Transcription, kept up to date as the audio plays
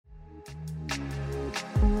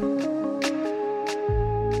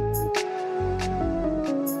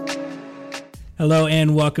Hello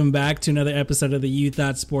and welcome back to another episode of the You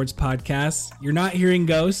Thought Sports Podcast. You're not hearing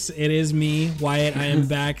ghosts. It is me, Wyatt. I am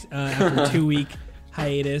back after a 2-week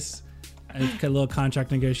hiatus. A little contract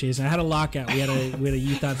negotiation. I had a lockout. We had a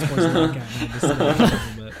You Thought Sports lockout.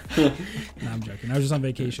 No, I'm joking. I was just on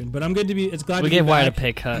vacation, but I'm good to be. It's glad we to be gave Wyatt a back.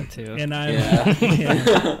 pay cut too. And I'm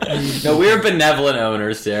No, we're benevolent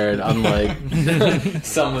owners, Jared. Unlike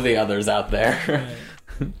some of the others out there. Right.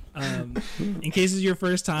 In case it's your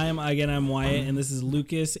first time, again, I'm Wyatt, and this is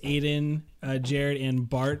Lucas, Aiden, Jared, and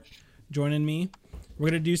Bart joining me. We're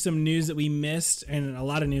going to do some news that we missed, and a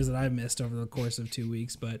lot of news that I've missed over the course of 2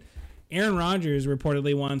 weeks, but Aaron Rodgers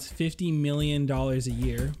reportedly wants $50 million a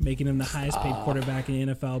year, making him the highest paid quarterback in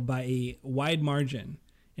the NFL by a wide margin.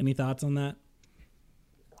 Any thoughts on that?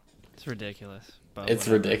 It's ridiculous. It's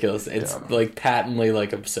ridiculous. It's like patently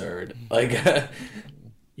like absurd. Like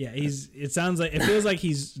yeah, it feels like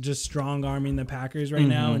he's just strong arming the Packers right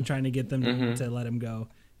now and trying to get them to let him go.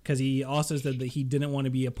 Because he also said that he didn't want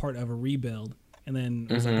to be a part of a rebuild. And then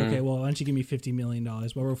I was like, okay, well, why don't you give me $50 million? Well,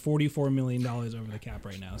 we're $44 million over the cap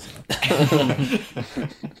right now, so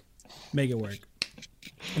make it work.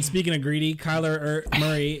 And speaking of greedy, Kyler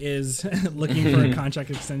Murray is looking for a contract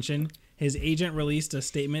extension. His agent released a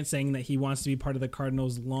statement saying that he wants to be part of the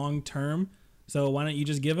Cardinals long term. So why don't you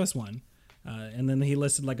just give us one? And then he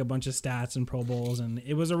listed like a bunch of stats and Pro Bowls, and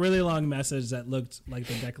it was a really long message that looked like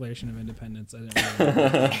the Declaration of Independence. I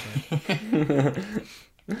didn't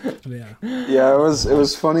really Yeah, it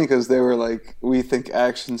was funny because they were like, we think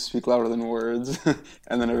actions speak louder than words,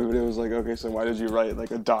 and then everybody was like, okay, so why did you write like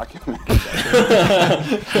a document?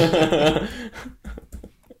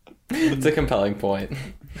 It's a compelling point.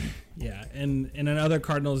 Yeah, and in other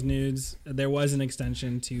Cardinals news, there was an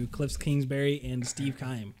extension to Cliff Kingsbury and Steve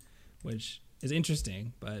Keim, which is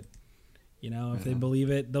interesting, but if they believe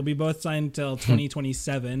it, they'll be both signed till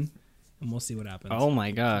 2027, and we'll see what happens. Oh my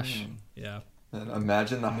gosh. Yeah. And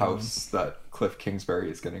imagine the house that Cliff Kingsbury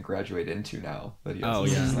is going to graduate into now that he has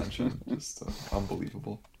this extension. Just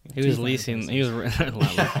unbelievable. He was renting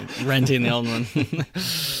the old one.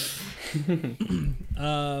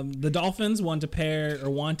 The Dolphins wanted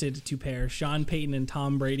to pair Sean Payton and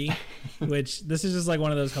Tom Brady, which this is just like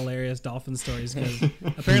one of those hilarious Dolphin stories because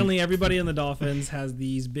apparently everybody in the Dolphins has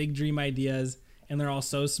these big dream ideas and they're all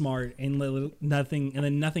so smart and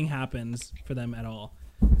nothing happens for them at all.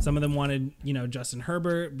 Some of them wanted, Justin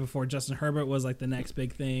Herbert before Justin Herbert was like the next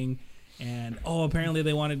big thing. And, apparently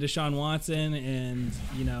they wanted Deshaun Watson and,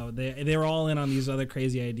 they were all in on these other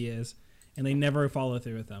crazy ideas and they never follow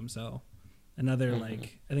through with them. So another I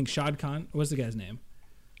think Shad Khan, what's the guy's name?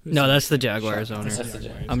 That's the Jaguars owner. That's the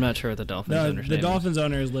Jaguars. I'm not sure what the Dolphins owner's name is. The Dolphins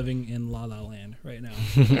owner is living in La La Land right now.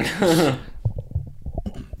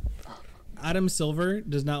 Adam Silver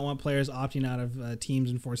does not want players opting out of teams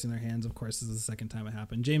and forcing their hands. Of course, this is the second time it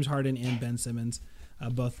happened. James Harden and Ben Simmons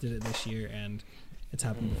both did it this year, and it's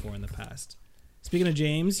happened before in the past. Speaking of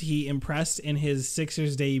James, he impressed in his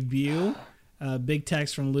Sixers debut. Big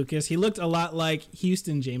text from Lucas. He looked a lot like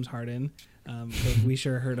Houston James Harden, but we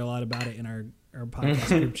sure heard a lot about it in our podcast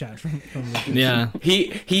group chat from Lucas. Yeah.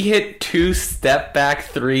 He hit 2 step back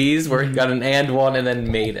threes where he got an and one and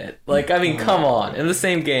then made it. Come on. In the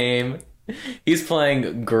same game. He's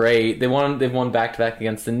playing great. They've won back-to-back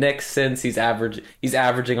against the Knicks since. He's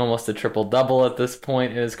averaging almost a triple-double at this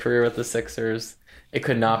point in his career with the Sixers. It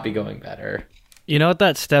could not be going better. You know what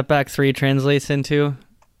that step back three translates into?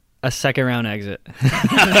 A second round exit.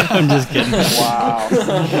 I'm just kidding. Wow.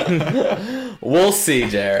 We'll see,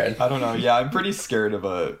 Jared. I don't know. Yeah, I'm pretty scared of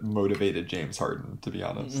a motivated James Harden, to be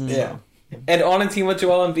honest. Yeah. And on a team with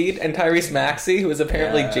Joel Embiid and Tyrese Maxey, who is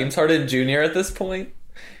apparently James Harden Jr. at this point.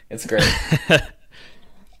 It's great.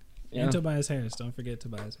 And Tobias Harris. Don't forget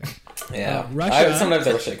Tobias Harris. Yeah. Russia. Sometimes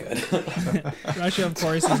I wish I could. Russia, of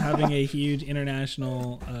course, is having a huge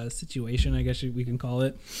international situation, I guess we can call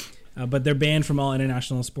it. But they're banned from all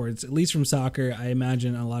international sports, at least from soccer. I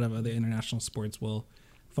imagine a lot of other international sports will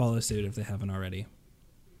follow suit if they haven't already.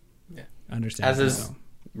 Yeah. I understand. As is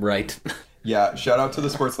right. Yeah, shout out to the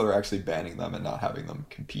sports that are actually banning them and not having them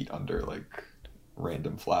compete under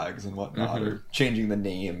random flags and whatnot, or changing the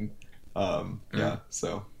name. Yeah,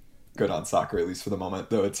 so good on soccer, at least for the moment.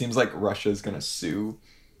 Though it seems like Russia's going to sue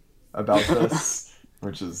about this,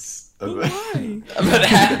 which is a bit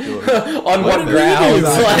on what grounds?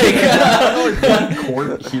 What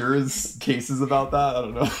court hears cases about that? I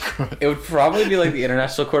don't know. It would probably be the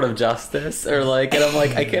International Court of Justice, or and I'm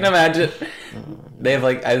I can't imagine they have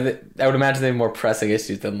I would imagine they have more pressing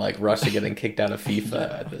issues than Russia getting kicked out of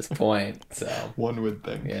FIFA at this point. So one would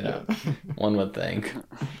think, one would think.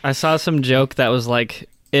 I saw some joke that was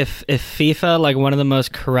if FIFA, like one of the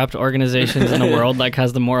most corrupt organizations in the world, like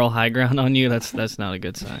has the moral high ground on you, that's not a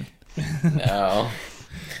good sign. No.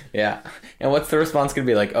 Yeah. And what's the response going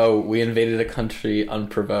to be? Like, oh, we invaded a country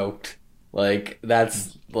unprovoked. Like,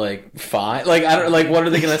 that's, like, fine. Like, I don't, like, what are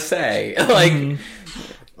they going to say? Like,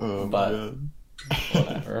 but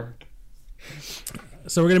whatever.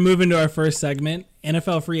 So we're going to move into our first segment.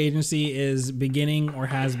 NFL free agency is beginning or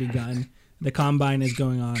has begun. The combine is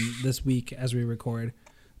going on this week as we record.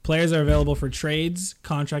 Players are available for trades,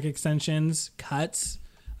 contract extensions, cuts,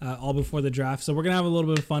 all before the draft. So we're going to have a little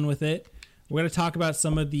bit of fun with it. We're going to talk about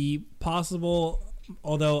some of the possible,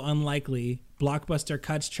 although unlikely, blockbuster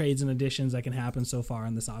cuts, trades, and additions that can happen so far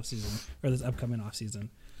in this offseason, or this upcoming offseason.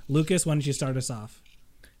 Lucas, why don't you start us off?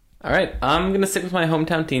 All right, I'm going to stick with my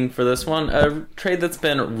hometown team for this one. A trade that's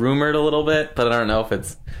been rumored a little bit, but I don't know if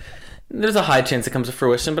it's... There's a high chance it comes to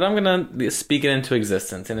fruition, but I'm going to speak it into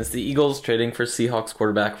existence. And it's the Eagles trading for Seahawks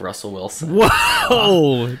quarterback Russell Wilson.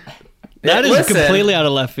 Whoa! That is completely out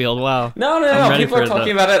of left field. Wow. No. People are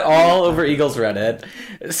talking about it all over Eagles Reddit.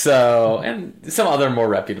 So, and some other more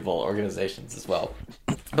reputable organizations as well.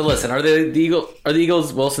 But listen, are the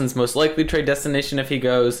Eagles Wilson's most likely trade destination if he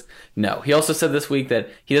goes? No. He also said this week that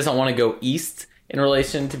he doesn't want to go east in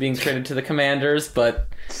relation to being traded to the Commanders, but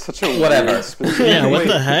such a whatever. Yeah, what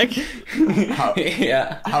the heck? How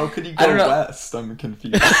could he go west? I'm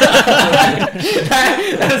confused. that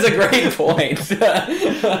is a great point.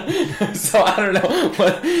 So I don't know.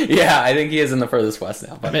 Yeah, I think he is in the furthest west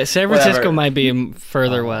now. But San Francisco might be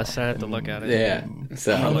further west. I have to look at it. Yeah,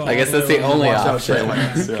 so I guess that's the only option.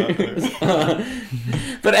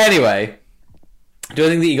 But anyway, do I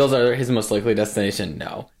think the Eagles are his most likely destination?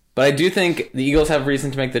 No. But I do think the Eagles have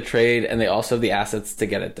reason to make the trade, and they also have the assets to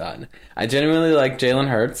get it done. I genuinely like Jalen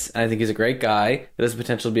Hurts, and I think he's a great guy that has the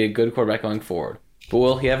potential to be a good quarterback going forward. But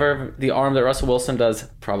will he ever have the arm that Russell Wilson does?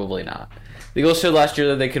 Probably not. The Eagles showed last year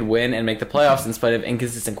that they could win and make the playoffs in spite of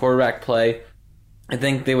inconsistent quarterback play. I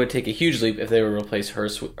think they would take a huge leap if they would replace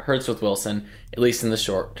Hurts with Wilson, at least in the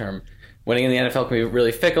short term. Winning in the NFL can be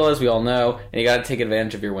really fickle, as we all know, and you got to take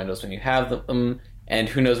advantage of your windows when you have them. And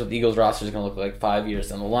who knows what the Eagles roster is going to look like 5 years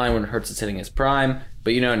down the line when Hurts is hitting his prime.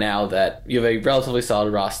 But you know now that you have a relatively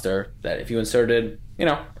solid roster that if you inserted,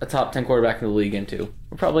 a top 10 quarterback in the league into,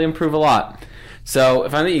 would probably improve a lot. So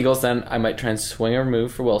if I'm the Eagles, then I might try and swing a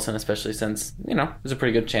move for Wilson, especially since, there's a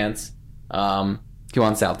pretty good chance he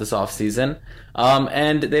wants out this offseason.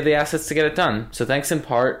 And they have the assets to get it done. So thanks in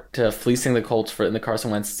part to fleecing the Colts in the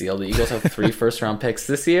Carson Wentz deal, the Eagles have 3 first-round picks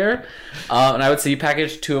this year. And I would say you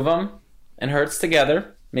package 2 of them and Hurts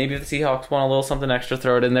together. Maybe if the Seahawks want a little something extra,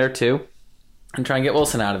 throw it in there too. And try and get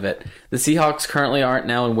Wilson out of it. The Seahawks currently aren't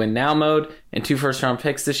now in win-now mode, and 2 first-round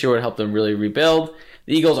picks this year would help them really rebuild.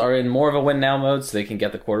 The Eagles are in more of a win-now mode, so they can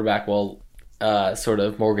get the quarterback while sort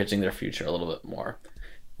of mortgaging their future a little bit more.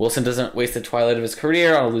 Wilson doesn't waste the twilight of his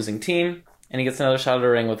career on a losing team, and he gets another shot at a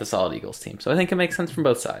ring with a solid Eagles team. So I think it makes sense from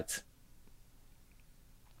both sides.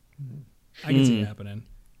 I can see it happening.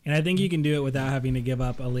 And I think you can do it without having to give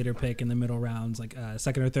up a later pick in the middle rounds, like a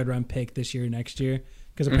second or third round pick this year, next year.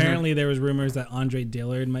 Because apparently there was rumors that Andre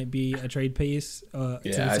Dillard might be a trade piece to the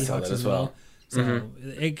Seahawks I saw that as well. So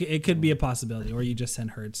it could be a possibility, or you just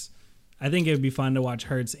send Hurts. I think it would be fun to watch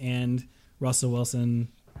Hurts and Russell Wilson.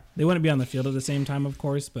 They wouldn't be on the field at the same time, of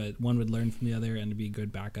course, but one would learn from the other and be a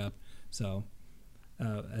good backup. So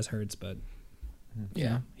as Hurts, but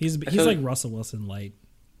he's like Russell Wilson light.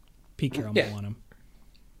 Pete Carroll might want him.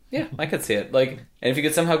 Yeah, I could see it. And if you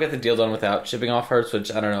could somehow get the deal done without shipping off Hurts,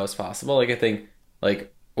 which I don't know is possible, I think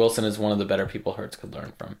Wilson is one of the better people Hurts could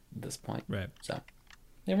learn from at this point. Right. So,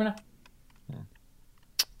 you never know.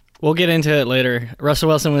 We'll get into it later. Russell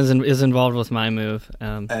Wilson is involved with my move.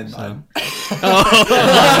 And mine.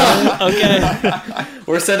 Okay.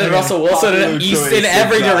 We're sending Russell Wilson east in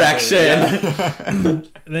every direction. Yeah.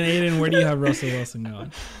 Then Aiden, where do you have Russell Wilson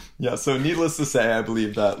going? Yeah, so needless to say, I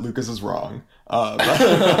believe that Lucas is wrong.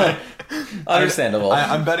 Understandable.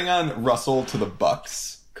 I'm betting on Russell to the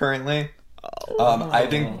Bucks currently. I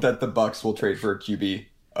think that the Bucks will trade for a QB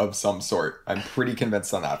of some sort. I'm pretty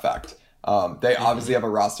convinced on that fact. They obviously have a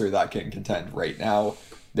roster that can contend right now.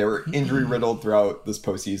 They were injury riddled throughout this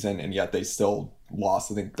postseason, and yet they still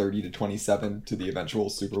lost, I think, 30-27 to the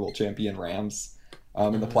eventual Super Bowl champion Rams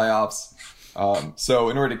in the playoffs. So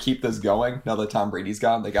in order to keep this going, now that Tom Brady's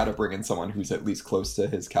gone, they got to bring in someone who's at least close to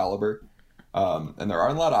his caliber. And there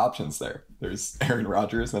aren't a lot of options there. There's Aaron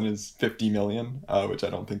Rodgers and his $50 million, which I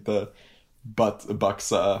don't think the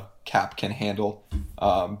Bucks cap can handle.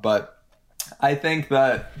 But I think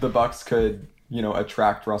that the Bucks could,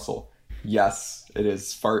 attract Russell. Yes, it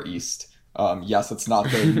is far east. Yes, it's not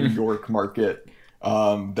the New York market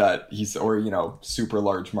that he's, or, you know, super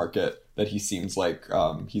large market that he seems like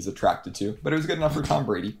he's attracted to. But it was good enough for Tom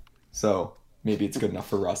Brady. So maybe it's good enough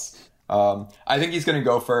for Russ. I think he's going to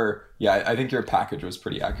go for, I think your package was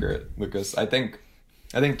pretty accurate, Lucas. I think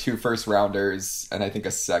 2 first rounders and I think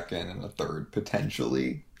a second and a third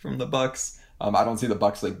potentially from the Bucks. I don't see the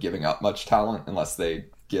Bucks like giving up much talent unless they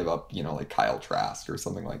give up, you know, like Kyle Trask or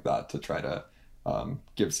something like that to try to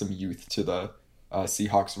give some youth to the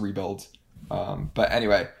Seahawks rebuild. But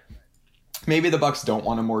anyway, maybe the Bucks don't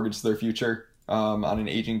want to mortgage their future on an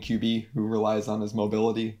aging QB who relies on his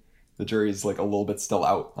mobility. The jury's like a little bit still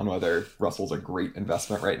out on whether Russell's a great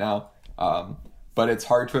investment right now. But it's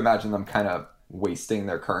hard to imagine them kind of wasting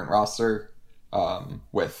their current roster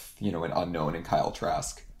with, you know, an unknown in Kyle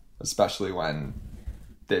Trask, especially when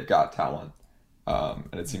they've got talent.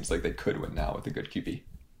 And it seems like they could win now with a good QB.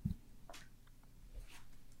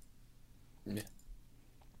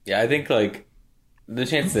 Yeah, I think like the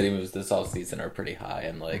chances that he moves this all season are pretty high,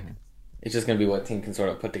 and like it's just gonna be what team can sort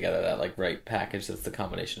of put together that like right package that's the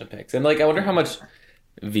combination of picks. And like I wonder how much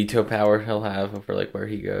veto power he'll have over like where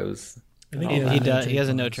he goes. I think he does. He has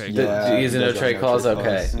a no trade. Yeah, he has a no trade clause.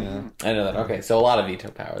 Okay, yeah. I know that. Okay, so a lot of veto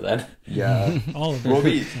power then. Yeah, All of it. will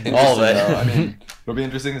be interesting, All of it. though. I mean, it'll be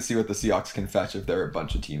interesting to see what the Seahawks can fetch if there are a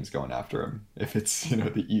bunch of teams going after him. If it's, you know,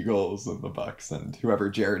 the Eagles and the Bucks and whoever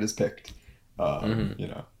Jared has picked, you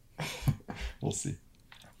know, we'll see.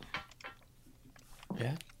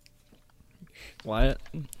 Yeah. Wyatt?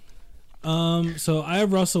 So I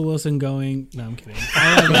have Russell Wilson going. No, I'm kidding.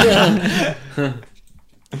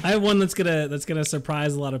 I have one that's gonna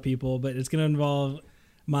surprise a lot of people, but it's gonna involve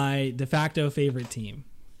my de facto favorite team.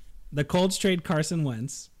 The Colts trade Carson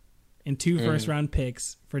Wentz and 2 first-round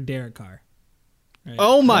picks for Derek Carr. Right?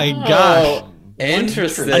 Oh my gosh. Oh,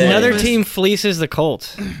 interesting. Another team fleaces the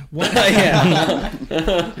Colts. One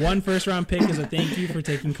first-round pick is a thank you for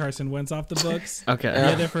taking Carson Wentz off the books. Okay. The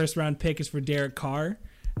other first-round pick is for Derek Carr,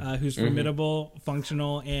 who's formidable,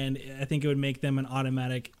 functional, and I think it would make them an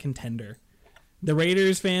automatic contender. The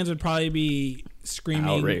Raiders fans would probably be screaming,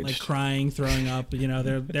 outraged, like crying, throwing up. You know,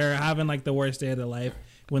 they're having like the worst day of their life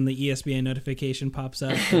when the ESPN notification pops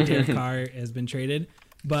up that Derek Carr has been traded.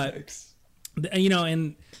 But you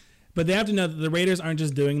know, but they have to know that the Raiders aren't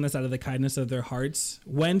just doing this out of the kindness of their hearts.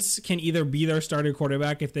 Wentz can either be their starter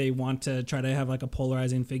quarterback if they want to try to have like a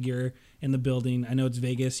polarizing figure in the building. I know it's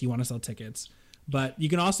Vegas, you want to sell tickets, but you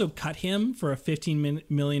can also cut him for a $15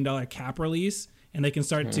 million cap release. And they can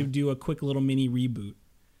start to do a quick little mini reboot.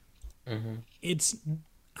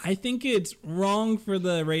 I think it's wrong for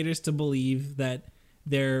the Raiders to believe that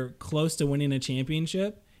they're close to winning a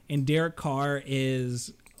championship, and Derek Carr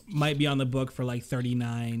might be on the book for like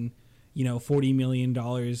 $39, $40 million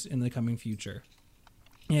in the coming future.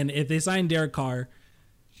 And if they sign Derek Carr,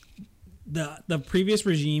 the previous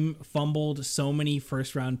regime fumbled so many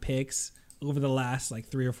first round picks over the last like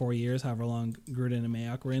 3 or 4 years, however long Gruden and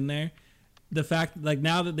Mayock were in there. The fact, like,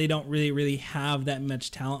 now that they don't really have that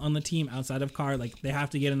much talent on the team outside of Carr, like, they have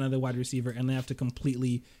to get another wide receiver and they have to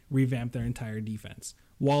completely revamp their entire defense.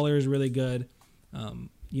 Waller is really good.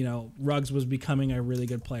 Ruggs was becoming a really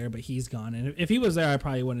good player, but he's gone. And if he was there, I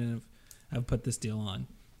probably wouldn't have put this deal on.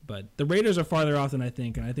 But the Raiders are farther off than I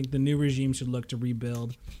think, and I think the new regime should look to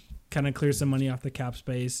rebuild, kind of clear some money off the cap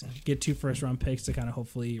space, get 2 first-round picks to kind of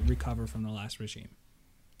hopefully recover from the last regime.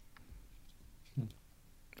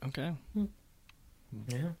 Okay.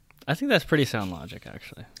 Yeah. I think that's pretty sound logic,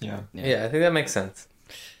 actually. Yeah, I think that makes sense.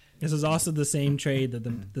 This is also the same trade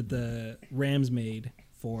that the Rams made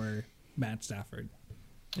for Matt Stafford.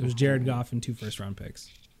 It was Jared Goff and 2 first-round picks.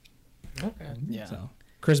 Okay. Yeah. So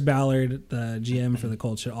Chris Ballard, the GM for the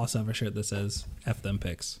Colts, should also have a shirt that says "F them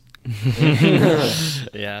picks."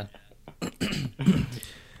 Yeah.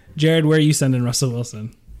 Jared, where are you sending Russell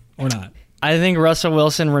Wilson, or not? I think Russell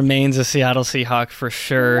Wilson remains a Seattle Seahawk for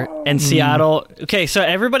sure. And Seattle, okay, so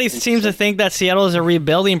everybody seems to think that Seattle is a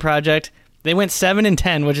rebuilding project. They went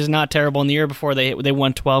 7-10, which is not terrible. And the year before, they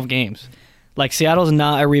won 12 games. Like, Seattle's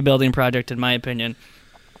not a rebuilding project, in my opinion.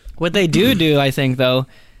 What they do, I think, though,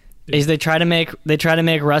 is they try to make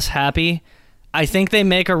Russ happy. I think they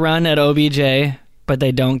make a run at OBJ, but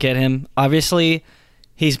they don't get him. Obviously,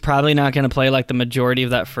 he's probably not going to play like the majority of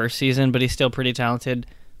that first season, but he's still pretty talented.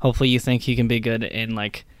 Hopefully you think he can be good in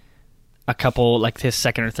like a couple, like his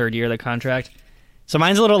second or third year of the contract. So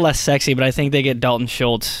mine's a little less sexy, but I think they get Dalton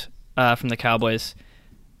Schultz from the Cowboys,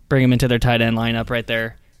 bring him into their tight end lineup right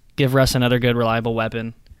there, give Russ another good, reliable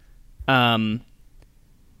weapon. That's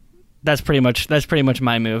pretty much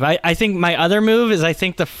my move. I think my other move is I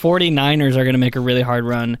think the 49ers are going to make a really hard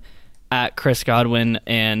run at Chris Godwin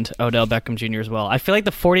and Odell Beckham Jr. as well. I feel like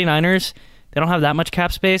the 49ers They don't have that much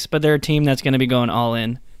cap space, but they're a team that's going to be going all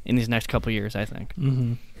in these next couple of years, I think.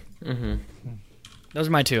 Those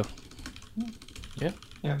are my two. Yeah.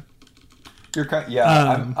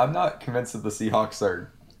 I'm not convinced that the Seahawks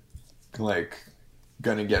are like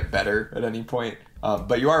gonna get better at any point.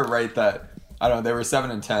 But you are right that I don't know, they were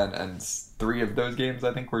 7-10, and 3 of those games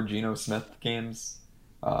I think were Geno Smith games.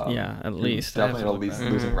 At least definitely at least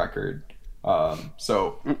losing record.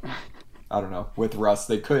 So I don't know. With Russ,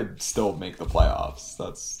 they could still make the playoffs.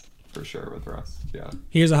 That's for sure with Russ. Yeah.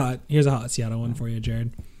 Here's a hot Seattle one for you,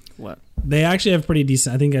 Jared. What? They actually have pretty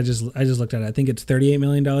decent. I think I just looked at it. I think it's $38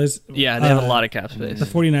 million. Yeah, they have a lot of cap space. The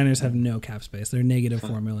 49ers have no cap space. They're negative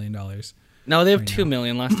 $4 million. No, they have $2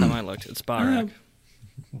 million last time I looked at Spotrac.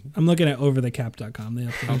 I'm looking at overthecap.com. They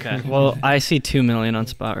have okay. Well, I see $2 million on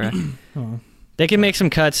Spotrac. They can make some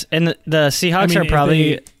cuts, and the Seahawks are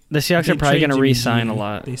probably going to re-sign a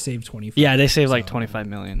lot. They save 25. Yeah, they save like $25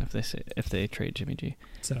 million if they trade Jimmy G.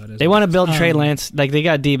 So they want to build Trey Lance. Like they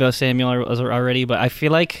got Deebo Samuel already, but I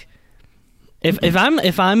feel like if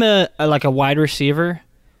I'm a wide receiver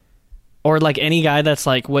or like any guy that's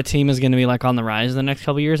like what team is going to be like on the rise in the next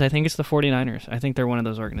couple of years, I think it's the 49ers. I think they're one of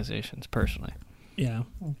those organizations personally. Yeah,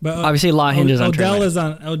 but obviously a lot hinges on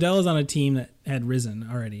Odell is on a team that had risen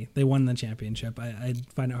already. They won the championship. I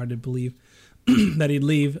find it hard to believe that he'd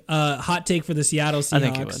leave. Hot take for the Seattle Seahawks. I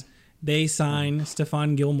think he would. They sign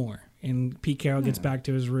Stephon Gilmore, and Pete Carroll gets back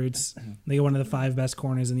to his roots. They get one of the 5 best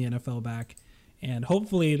corners in the NFL back, and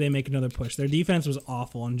hopefully they make another push. Their defense was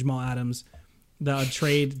awful, and Jamal Adams, the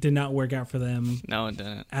trade did not work out for them. No, it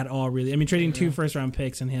didn't at all. Really, I mean, trading 2 first-round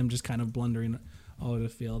picks and him just kind of blundering all over the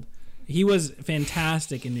field. He was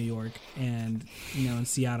fantastic in New York, and in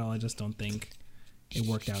Seattle, I just don't think it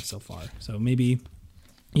worked out so far. So maybe,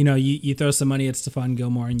 you throw some money at Stephon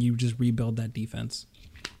Gilmore and you just rebuild that defense.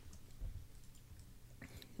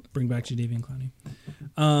 Bring back Jadeveon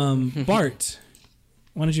Clowney. Bart,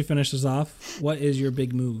 why don't you finish this off? What is your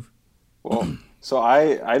big move? Well, so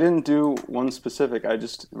I didn't do one specific. I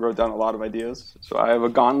just wrote down a lot of ideas. So I have a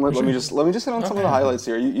gauntlet. Let me just hit on some of the highlights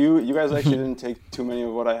here. You guys actually didn't take too many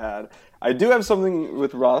of what I had. I do have something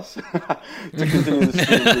with Russ to continue the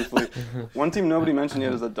stream briefly. One team nobody mentioned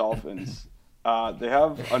yet is the Dolphins. They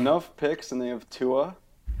have enough picks and they have Tua.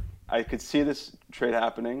 I could see this trade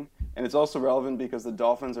happening, and it's also relevant because the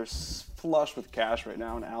Dolphins are flush with cash right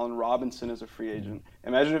now, and Allen Robinson is a free agent.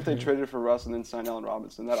 Imagine if they traded for Russ and then signed Allen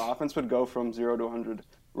Robinson. That offense would go from 0 to 100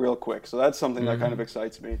 real quick. So that's something that kind of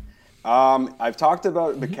excites me. I've talked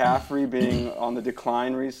about McCaffrey being on the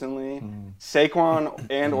decline recently. Saquon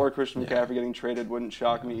and or Christian McCaffrey getting traded wouldn't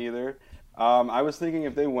shock me either. I was thinking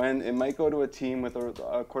if they win, it might go to a team with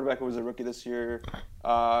a quarterback who was a rookie this year,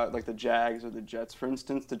 like the Jags or the Jets, for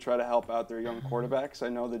instance, to try to help out their young quarterbacks. I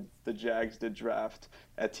know that the Jags did draft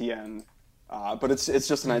Etienne, but it's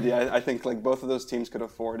just an idea. I think like both of those teams could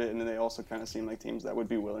afford it, and then they also kind of seem like teams that would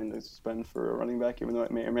be willing to spend for a running back, even though it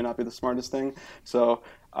may or may not be the smartest thing. So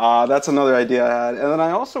that's another idea I had. And then I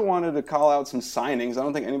also wanted to call out some signings. I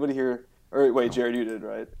don't think anybody here – or wait, Jared, you did,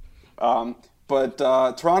 right? But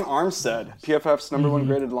Teron Armstead, PFF's number 1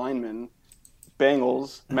 graded lineman,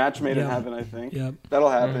 Bengals, match made in heaven, I think. Yep. That'll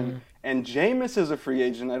happen. And Jameis is a free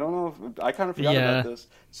agent. I don't know if I kind of forgot about this.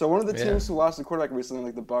 So one of the teams who lost the quarterback recently,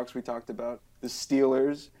 like the Bucs we talked about, the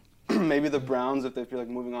Steelers, maybe the Browns if they feel like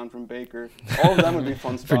moving on from Baker. All of them would be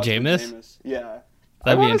fun spots for Jameis. Yeah.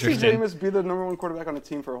 That'd I be want to see interesting. Jameis be the number 1 quarterback on a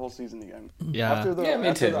team for a whole season again. Yeah. After the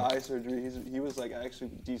eye surgery, he was like actually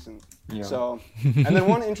decent. Yeah. So, and then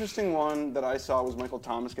one interesting one that I saw was Michael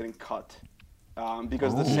Thomas getting cut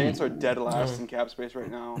because the Saints are dead last in cap space right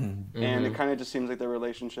now, and it kind of just seems like their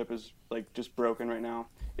relationship is like just broken right now.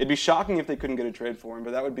 It'd be shocking if they couldn't get a trade for him,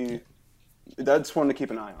 but that's one to keep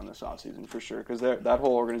an eye on this offseason for sure because that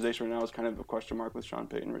whole organization right now is kind of a question mark with Sean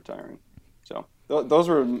Payton retiring. So those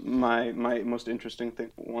were my most interesting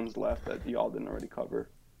ones left that y'all didn't already cover.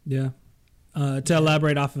 Yeah. To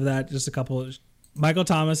elaborate off of that, just a couple. Michael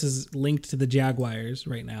Thomas is linked to the Jaguars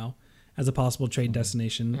right now as a possible trade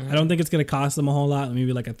destination. I don't think it's going to cost them a whole lot,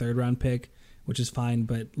 maybe like a 3rd-round pick, which is fine.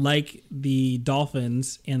 But like the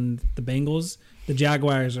Dolphins and the Bengals, the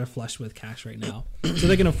Jaguars are flush with cash right now, so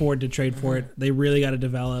they can afford to trade for it. They really got to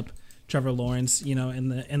develop Trevor Lawrence, in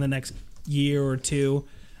the next year or two.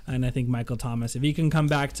 And I think Michael Thomas, if he can come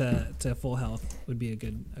back to full health, would be a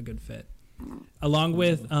good fit. Along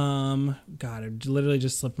with, God, it literally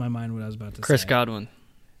just slipped my mind what I was about to say.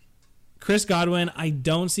 Chris Godwin, I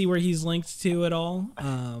don't see where he's linked to at all,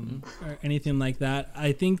 or anything like that.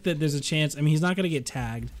 I think that there's a chance. I mean, he's not going to get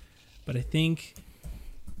tagged, but I think,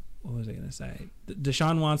 what was I going to say?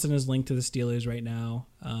 Deshaun Watson is linked to the Steelers right now.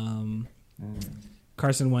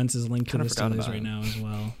 Carson Wentz is linked to the Kinda forgot Steelers about right him. now as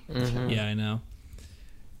well. Mhm. Yeah, I know.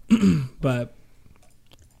 But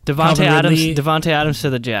Devontae Calvin Adams to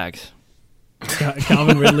the Jags.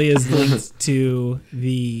 Calvin Ridley is linked to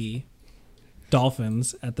the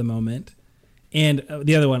Dolphins at the moment. And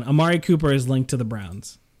the other one, Amari Cooper is linked to the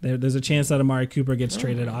Browns. There's a chance that Amari Cooper gets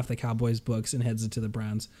traded off the Cowboys' books and heads into the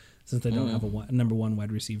Browns since they don't have a number one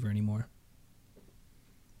wide receiver anymore.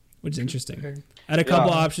 Which is interesting. I had a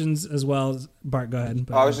couple options as well. Bart, go ahead.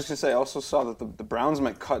 I was just going to say, I also saw that the Browns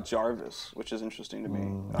might cut Jarvis, which is interesting to me.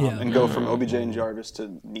 And go from OBJ and Jarvis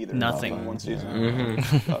to neither. Nothing. In one season.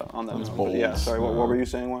 On that note. But yeah, sorry, what were you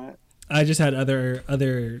saying, Wyatt? I just had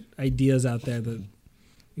other ideas out there that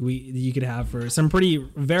you could have for some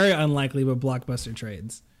very unlikely but blockbuster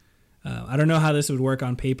trades. I don't know how this would work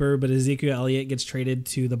on paper, but Ezekiel Elliott gets traded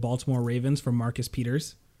to the Baltimore Ravens for Marcus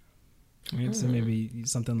Peters. Right, so maybe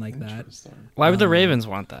something like that. Why would the Ravens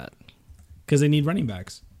want that? Because they need running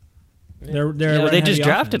backs. They're They just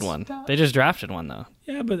drafted offense. one. They just drafted one though.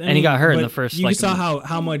 Yeah, but And he got hurt in the first. You saw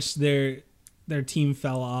how much their team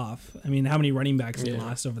fell off. I mean, how many running backs they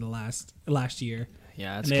lost over the last year.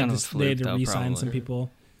 Yeah, it's And kind of they had to though, re-sign probably. some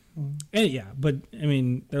people. And yeah, but I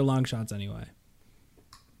mean, they're long shots anyway.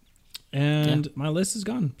 And my list is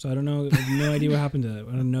gone, so I don't know. I have no idea what happened to it.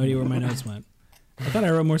 I have no idea where my notes went. I thought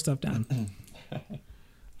I wrote more stuff down.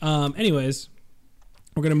 Anyways,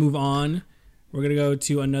 we're gonna move on. We're gonna go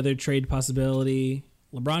to another trade possibility.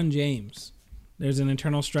 LeBron James. There's an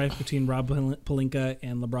internal strife between Rob Pelinka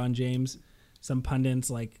and LeBron James. Some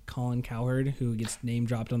pundits like Colin Cowherd, who gets name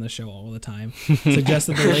dropped on the show all the time, suggest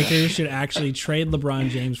that the Lakers should actually trade LeBron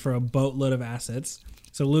James for a boatload of assets.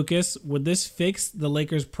 So, Lucas, would this fix the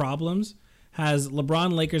Lakers' problems? Has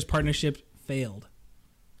LeBron-Lakers partnership failed?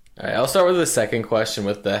 All right, I'll start with the second question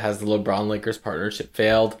has the LeBron-Lakers partnership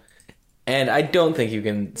failed? And I don't think you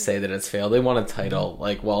can say that it's failed. They won a title,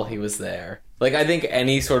 while he was there. I think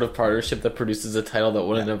any sort of partnership that produces a title that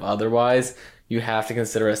wouldn't have otherwise, you have to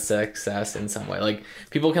consider a success in some way.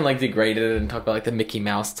 People can, degrade it and talk about, the Mickey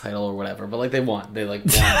Mouse title or whatever, but, they won. They, won,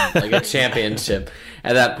 a championship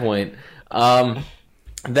at that point.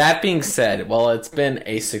 That being said, while it's been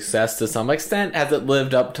a success to some extent, has it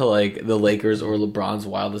lived up to the Lakers or LeBron's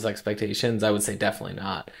wildest expectations? I would say definitely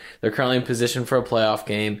not. They're currently in position for a playoff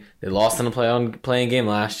game. They lost in a playing game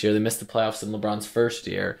last year. They missed the playoffs in LeBron's first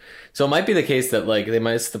year. So it might be the case that they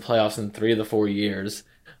missed the playoffs in 3 of the 4 years,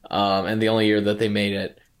 and the only year that they made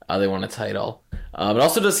it, they won a title. It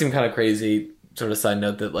also does seem kind of crazy. Sort of side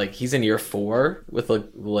note that he's in year 4 with the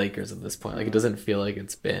Lakers at this point. It doesn't feel like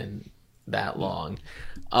it's been that long.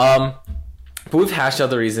 But we've hashed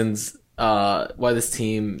out the reasons why this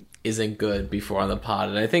team isn't good before on the pod,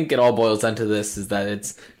 and I think it all boils down to this: is that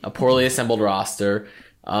it's a poorly assembled roster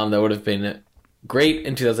that would have been great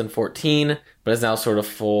in 2014, but is now sort of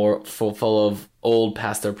full of old,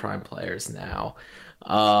 past their prime players now.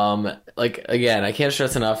 Again, I can't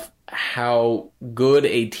stress enough how good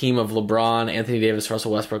a team of LeBron, Anthony Davis,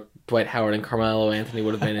 Russell Westbrook, Dwight Howard, and Carmelo Anthony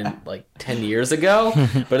would have been in 10 years ago.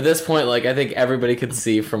 But at this point, I think everybody could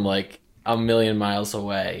see from a million miles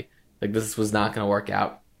away, this was not going to work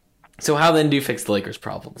out. So how then do you fix the Lakers'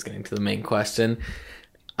 problems? Getting to the main question,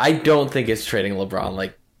 I don't think it's trading LeBron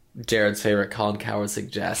like Jared's favorite Colin Cowherd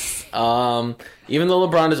suggests. Even though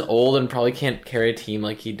LeBron is old and probably can't carry a team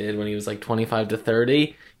like he did when he was 25 to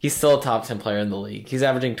 30, he's still a top 10 player in the league. He's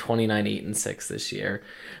averaging 29, 8, and 6 this year.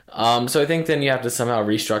 So I think then you have to somehow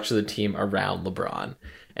restructure the team around LeBron.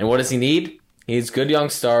 And what does he need? He needs good young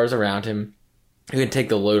stars around him who can take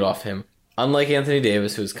the load off him. Unlike Anthony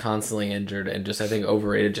Davis, who's constantly injured and just, I think,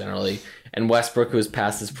 overrated generally, and Westbrook, who is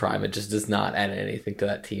past his prime, it just does not add anything to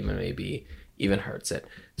that team and maybe even hurts it.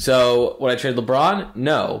 So would I trade LeBron?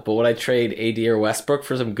 No. But would I trade AD or Westbrook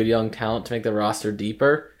for some good young talent to make the roster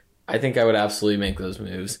deeper? I think I would absolutely make those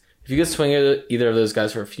moves. If you could swing either of those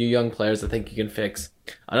guys for a few young players, I think you can fix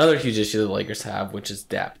another huge issue that the Lakers have, which is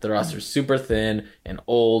depth. The roster is super thin and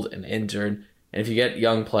old and injured. And if you get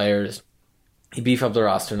young players, you beef up the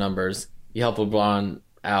roster numbers. You help LeBron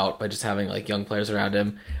out by just having young players around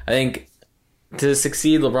him. I think to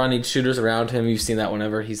succeed, LeBron needs shooters around him. You've seen that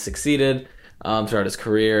whenever he's succeeded throughout his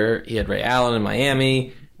career. He had Ray Allen in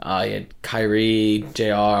Miami. He had Kyrie,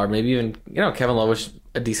 JR, maybe even Kevin Love was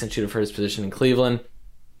a decent shooter for his position in Cleveland.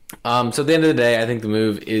 So at the end of the day, I think the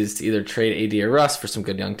move is to either trade AD or Russ for some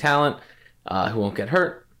good young talent who won't get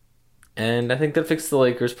hurt. And I think that fixes the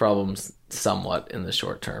Lakers' problems somewhat in the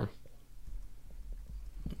short term.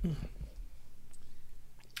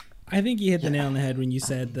 I think you hit the nail on the head when you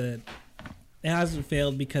said that it hasn't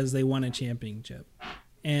failed because they won a championship.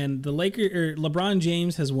 And LeBron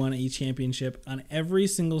James has won a championship on every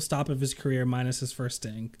single stop of his career, minus his first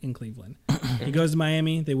stint in Cleveland. He goes to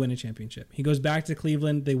Miami, they win a championship. He goes back to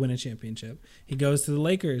Cleveland, they win a championship. He goes to the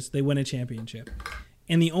Lakers, they win a championship.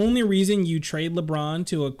 And the only reason you trade LeBron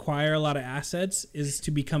to acquire a lot of assets is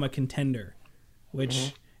to become a contender,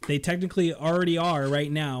 which they technically already are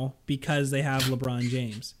right now because they have LeBron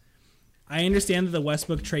James. I understand that the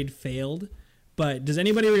Westbrook trade failed, but does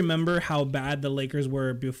anybody remember how bad the Lakers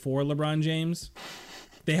were before LeBron James?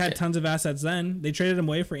 They had tons of assets then. They traded him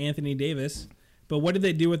away for Anthony Davis. But what did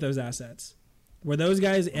they do with those assets? Were those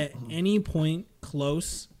guys at any point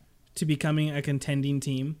close to becoming a contending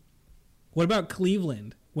team? What about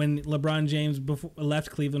Cleveland when LeBron James left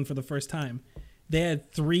Cleveland for the first time? They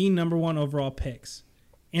had 3 number 1 overall picks.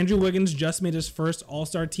 Andrew Wiggins just made his first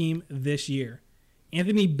All-Star team this year.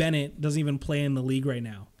 Anthony Bennett doesn't even play in the league right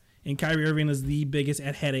now. And Kyrie Irving is the biggest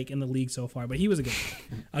headache in the league so far, but he was a good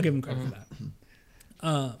player. I'll give him credit for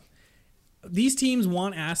that. These teams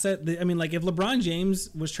want assets. I mean, like if LeBron James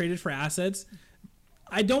was traded for assets,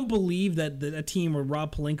 I don't believe that a team where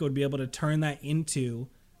Rob Pelinka would be able to turn that into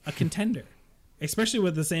a contender, especially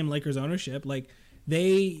with the same Lakers ownership. Like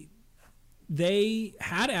they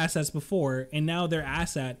had assets before, and now their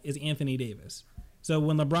asset is Anthony Davis. So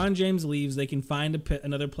when LeBron James leaves, they can find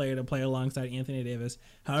another player to play alongside Anthony Davis.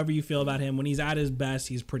 However you feel about him, when he's at his best,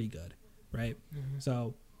 he's pretty good, right?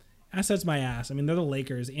 So assets my ass. I mean, they're the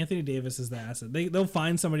Lakers. Anthony Davis is the asset. They'll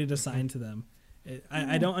find somebody to sign to them.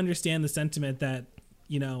 I don't understand the sentiment that,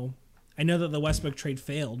 I know that the Westbrook trade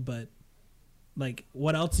failed, but like,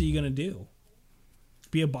 what else are you going to do?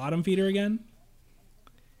 Be a bottom feeder again?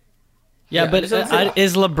 Yeah, but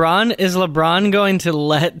is LeBron going to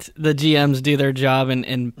let the GMs do their job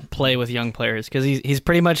and play with young players? Because he's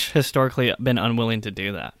pretty much historically been unwilling to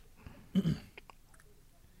do that.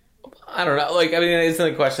 I don't know. Like, I mean, it's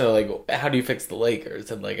a question of like, how do you fix the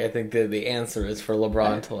Lakers? And like, I think the answer is for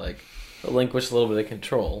LeBron to like relinquish a little bit of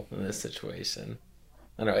control in this situation.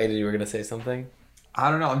 I don't know, Aiden, you were gonna say something?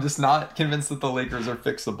 I don't know. I'm just not convinced that the Lakers are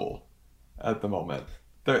fixable at the moment.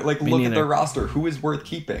 They're like, Me look neither. at their roster. Who is worth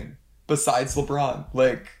keeping besides LeBron?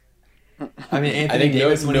 Like, I mean, Anthony think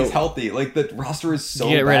Davis when no- he's healthy. Like, the roster is so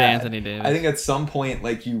Get rid of bad. Anthony Davis. I think at some point,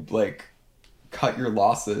 like, you like cut your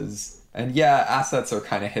losses. And yeah, assets are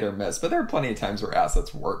kind of hit or miss, but there are plenty of times where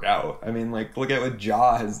assets work out. I mean, like, look at what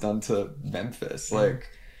Ja has done to Memphis. Like,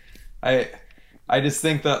 I just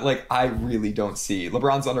think that, like, I really don't see...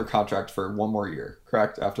 LeBron's under contract for 1 more year,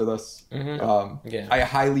 correct, after this? Yeah. I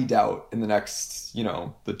highly doubt in the next,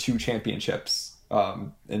 the 2 championships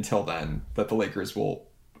until then that the Lakers will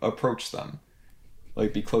approach them,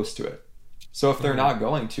 like, be close to it. So if they're not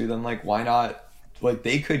going to, then, like, why not... Like,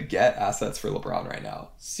 they could get assets for LeBron right now.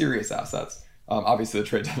 Serious assets. Obviously, the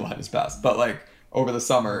trade deadline is passed. But, like, over the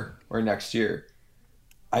summer or next year,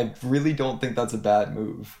 I really don't think that's a bad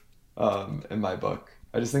move in my book.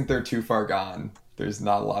 I just think they're too far gone. There's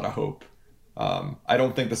not a lot of hope. I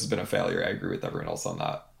don't think this has been a failure. I agree with everyone else on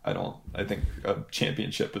that. I think a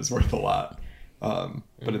championship is worth a lot.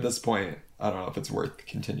 But at this point, I don't know if it's worth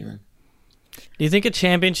continuing. Do you think a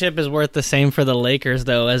championship is worth the same for the Lakers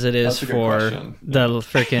though as it is That's a good for question. the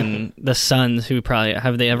freaking the Suns, who probably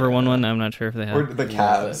have they ever won one? I'm not sure if they Or have. the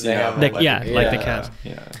Cavs. they have The- like the Cavs.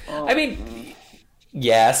 Yeah. I mean,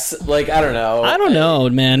 yes. Like, I don't know. I don't know,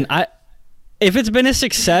 man. If it's been a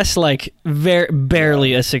success, like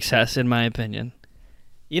barely a success in my opinion.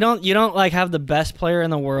 You don't like have the best player in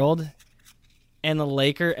the world and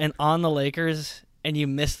on the Lakers and you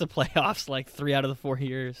miss the playoffs like 3 out of the 4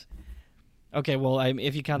 years. Okay, well,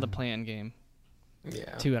 if you count the play-in game,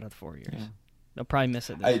 Yeah. 2 out of the 4 years. Yeah. They'll probably miss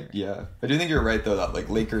it this year. I do think you're right though that like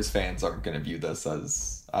Lakers fans aren't going to view this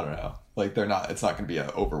as, I don't know, like it's not going to be an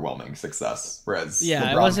overwhelming success. Whereas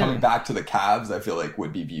LeBron coming back to the Cavs, I feel like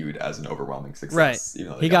would be viewed as an overwhelming success. Right.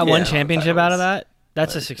 Even though He got one titles. championship out of that.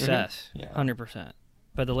 That's a success. Yeah. 100%.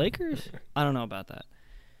 But the Lakers, I don't know about that.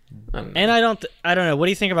 I don't know. And I don't know. What do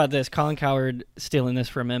you think about this? Colin Cowherd stealing this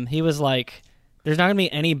from him. He was like, there's not going to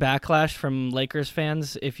be any backlash from Lakers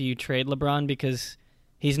fans if you trade LeBron because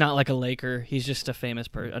he's not like a Laker. He's just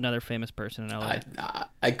another famous person in LA.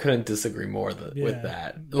 I couldn't disagree more with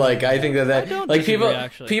that. Like, I think that don't like disagree,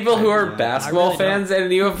 actually. people who are I basketball really fans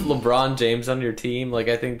and you have LeBron James on your team, like,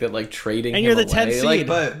 I think that like trading And him you're the 10th away, seed.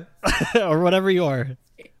 like, or whatever you are.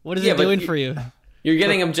 What is it but doing for you? You're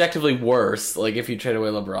getting objectively worse, like, if you trade away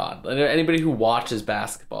LeBron. And anybody who watches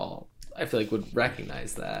basketball, I feel like, would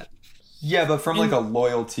recognize that. Yeah, but from like a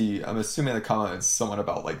loyalty, I'm assuming the comment is somewhat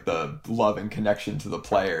about like the love and connection to the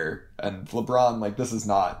player. And LeBron, like, this is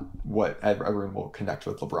not what everyone will connect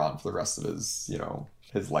with LeBron for the rest of his,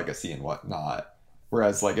 his legacy and whatnot.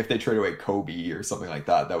 Whereas like if they trade away Kobe or something like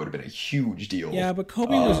that, that would have been a huge deal. Yeah, but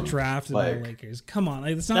Kobe was drafted by the Lakers. Come on,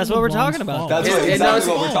 like, that's what we're talking about. That's exactly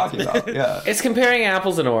what we're talking about. Yeah, it's comparing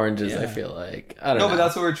apples and oranges. I feel like I don't know. But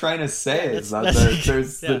that's what we're trying to say. Is that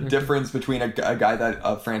there's the difference between a guy that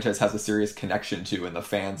a franchise has a serious connection to and the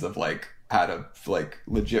fans have like had a like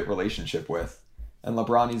legit relationship with. And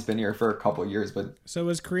LeBron, he's been here for a couple of years, but so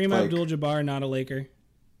was Kareem Abdul-Jabbar not a Laker?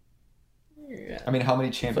 Yeah. I mean, how many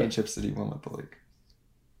championships did he win with the Lakers?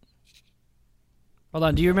 Hold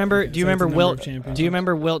on. Do you remember? Do you remember Wilt? Do you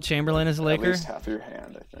remember Wilt Chamberlain as a Laker? At least half your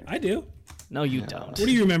hand, I think. I do. No, you don't. What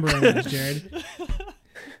do you remember him as, Jared?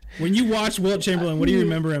 When you watch Wilt Chamberlain, what do you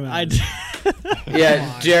remember him as?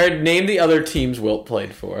 Yeah, Jared, name the other teams Wilt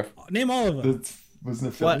played for. Name all of them.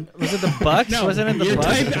 Wasn't it Philly? What was it? The Bucks? No, Wasn't it the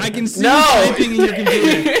Bucks? I can see you typing in your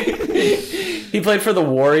computer. He played for the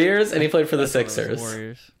Warriors and he played for the Sixers.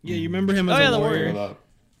 Warriors. Yeah, you remember him as a the Warrior. Warriors.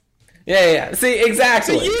 Yeah. See,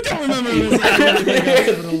 exactly. So you don't remember him as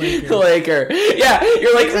the Laker. Yeah,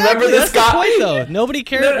 you're like, remember this That's the guy? point, though. Nobody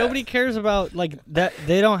cares. No. Nobody cares about like that.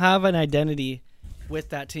 They don't have an identity with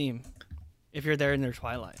that team. If you're there in their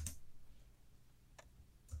twilight.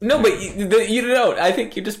 No, but you don't. I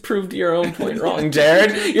think you just proved your own point wrong,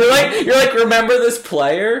 Jared. You're like, remember this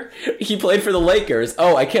player? He played for the Lakers.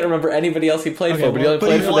 Oh, I can't remember anybody else he played for, but he only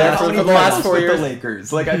played for them for the last 4 years. The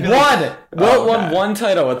Lakers, like I feel Wilt won one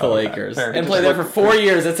title with the Lakers fair. and played there for 4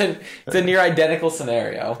 years. It's a near identical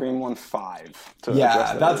scenario. Kareem won 5.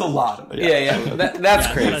 Yeah, that's a lot. Yeah. That's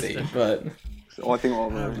crazy, but It's the only thing we'll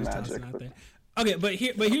ever Just Magic. tossing out But there. Okay,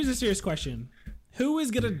 but here's a serious question: who is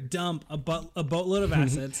gonna dump a boatload of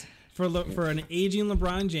assets for an aging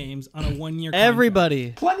LeBron James on a 1-year contract?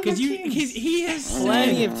 Everybody. Plenty of Because teams. he has said,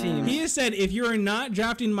 Plenty of teams. He has said, if you are not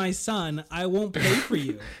drafting my son, I won't pay for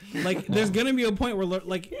you. Like, there's gonna be a point where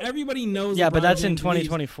like everybody knows. Yeah, LeBron but that's in James leaves,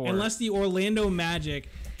 2024. unless the Orlando Magic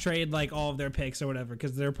trade like all of their picks or whatever,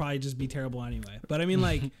 because they'll probably just be terrible anyway. But I mean,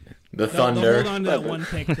 like the they'll Thunder. hold on to that one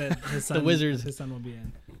pick that his son, Wizards. his son will be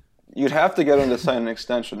in. You'd have to get him to sign an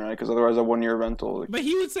extension, right? Because otherwise, a 1-year rental But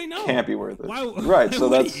he would say no. can't be worth it. Why- right. So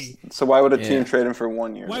why would that's he? so why would a team Yeah. trade him for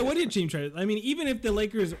 1 year? Why would a team trade? I mean, even if the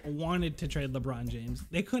Lakers wanted to trade LeBron James,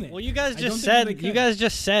 they couldn't. Well, you guys I don't just think they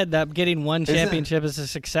said could. that getting one championship is a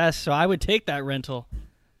success, so I would take that rental.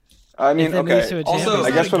 I mean, If it moves to okay. a Also,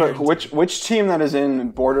 I guess Not a which team that is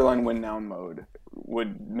in borderline win now mode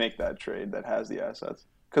would make that trade that has the assets?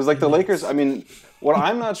 Because like the Lakers, I mean, what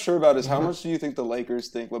I'm not sure about is how much do you think the Lakers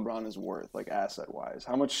think LeBron is worth, like asset wise?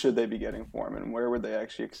 How much should they be getting for him, and where would they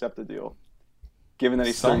actually accept the deal? Given that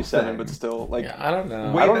he's 37, but still like Yeah, I don't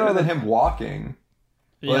know. Way I don't better know than that- him walking.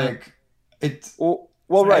 Yeah. Like it's. well,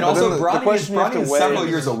 right. And but also, then the Bronny question you have to is weigh several is-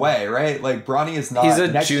 years away, right? Like Bronny is not. He's a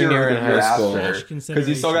next junior year or in the year high school. after, Consideration. because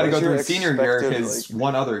he's still got to go What's through your his senior year, expected, his like-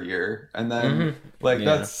 one other year, and then like Yeah.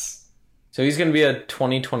 that's. So he's going to be a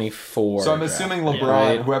 2024. So I'm assuming draft, LeBron,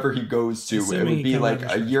 right? whoever he goes to, it Assuming would he be comes like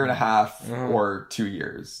out a of year and a half Mm-hmm. or 2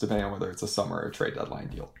 years, depending on whether it's a summer or trade deadline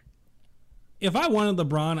deal. If I wanted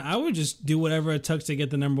LeBron, I would just do whatever it took to get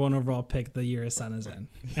the number 1 overall pick the year his son is in,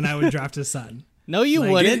 and I would draft his son. No, you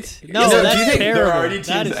Like, wouldn't. do No, you that's think terrible. There are already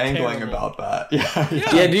That teams is angling terrible. about that.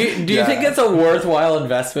 Yeah. Yeah, do you think it's a worthwhile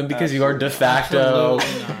investment because you are de facto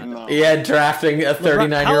drafting a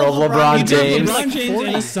 39-year-old how is LeBron You draft James? LeBron James and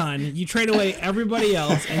 40. his son. You trade away everybody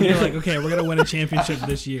else, and you're like, okay, we're gonna win a championship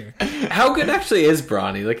this year. How good actually is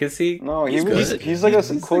Bronny? Like, is he? No, he's he's like a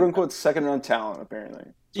quote unquote second round talent apparently.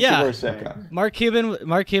 That's what Yeah. people are saying.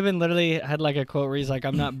 Mark Cuban literally had like a quote where he's like,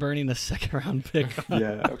 "I'm not burning the second round pick."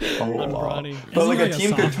 Yeah. Oh, On wow. Bronny. But Isn't like he a like a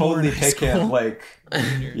team could sophomore in totally high pick him. school? Like,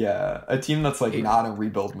 yeah, a team that's like not in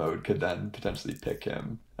rebuild mode could then potentially pick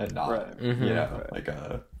him and not, Right. you know, like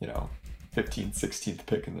a 15th, 16th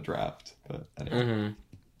pick in the draft. But anyway,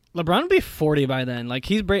 LeBron would be 40 by then. Like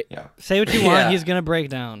Yeah. Say what you want, Yeah. he's gonna break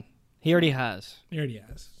down. He already has. He already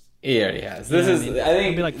has. He already has. This Yeah, is. I mean, I think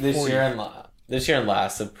it'd be like this 40. year and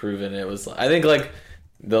last have proven it was. I think like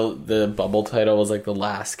the bubble title was like the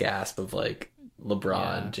last gasp of like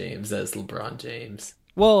LeBron James as LeBron James.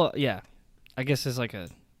 Well, yeah. I guess it's like a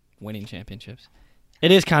winning championships.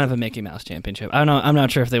 It is kind of a Mickey Mouse championship. I don't know. I'm not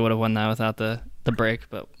sure if they would have won that without the break,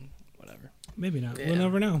 but whatever. Maybe not. Yeah. We'll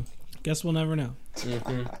never know. Guess we'll never know.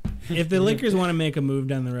 Mm-hmm. If the Lakers want to make a move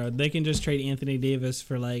down the road, they can just trade Anthony Davis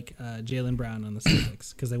for like Jaylen Brown on the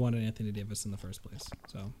Celtics because they wanted Anthony Davis in the first place.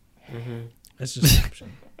 So that's just an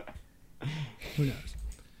option. Who knows?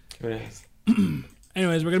 Who knows?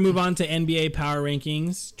 Anyways, we're gonna move on to NBA power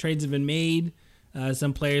rankings. Trades have been made.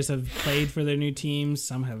 Some players have played for their new teams.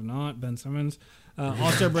 Some have not. Ben Simmons.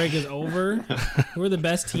 All-Star break is over. Who are the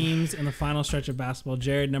best teams in the final stretch of basketball?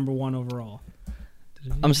 Jared, number 1 overall.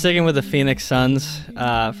 I'm sticking with the Phoenix Suns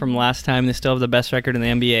from last time. They still have the best record in the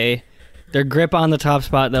NBA. Their grip on the top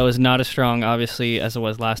spot, though, is not as strong, obviously, as it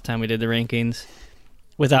was last time we did the rankings.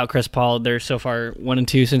 Without Chris Paul, they're so far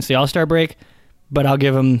 1-2 since the All-Star break. But I'll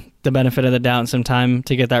give them the benefit of the doubt and some time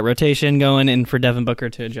to get that rotation going and for Devin Booker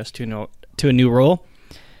to adjust to a new role.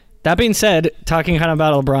 That being said, talking kind of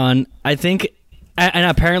about LeBron, I think, and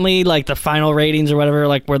apparently like the final ratings or whatever,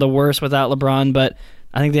 like were the worst without LeBron, but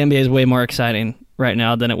I think the NBA is way more exciting right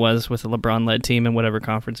now than it was with a LeBron-led team in whatever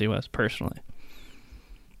conference he was, personally.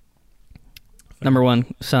 Number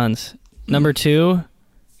 1, Suns. Number 2,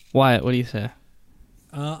 Wyatt, what do you say?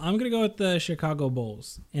 I'm going to go with the Chicago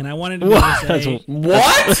Bulls. And I wanted to say...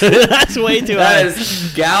 What? That's way too high. That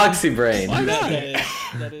is galaxy brain. Why not?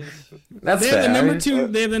 That's They fair. have the number 2.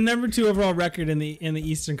 They have the number 2 overall record in the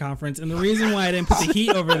Eastern Conference, and the reason why I didn't put the Heat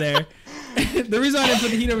over there,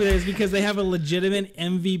 is because they have a legitimate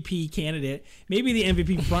MVP candidate, maybe the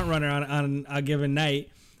MVP frontrunner on a given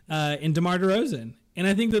night, in DeMar DeRozan, and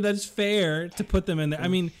I think that's fair to put them in there. I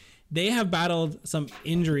mean, they have battled some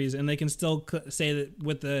injuries, and they can still say that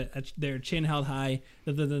with their chin held high,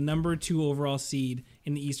 that they're the number 2 overall seed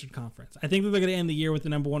in the Eastern Conference. I think that they're going to end the year with the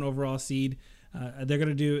number 1 overall seed. They're going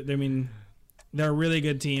to do. I mean, they're a really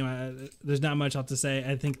good team. There's not much else to say.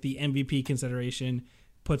 I think the MVP consideration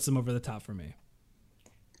puts them over the top for me.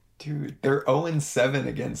 Dude, they're 0-7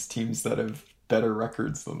 against teams that have better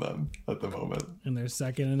records than them at the moment. And they're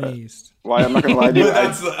second in the East. Why, I'm not going to lie to you.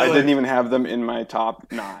 I didn't even have them in my top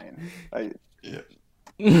 9.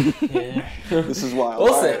 This is wild.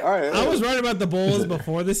 We'll see. All right. I was right about the Bulls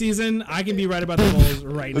before the season. I can be right about the Bulls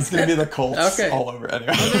right now. It's going to be the Colts Okay. all over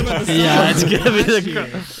anyway. Yeah, it's going to be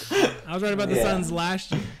the... I was right about the Suns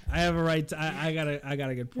last year. I have a right. I got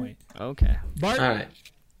a good point. Okay. Bart, All right.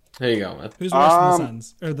 There you go. who's worse than the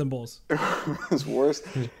Suns or the Bulls? Who's worse?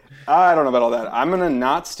 I don't know about all that. I'm going to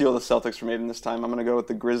not steal the Celtics from Aiden this time. I'm going to go with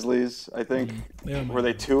the Grizzlies, I think. Were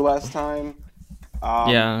they 2 last time?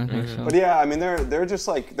 Yeah, I think so. But yeah, I mean they're just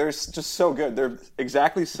so good. They're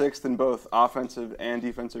exactly 6th in both offensive and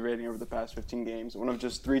defensive rating over the past 15 games. One of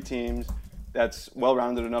just 3 teams that's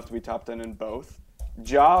well-rounded enough to be top 10 in both.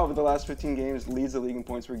 Ja over the last 15 games leads the league in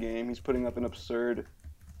points per game. He's putting up an absurd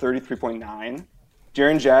 33.9.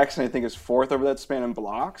 Jaren Jackson I think is 4th over that span in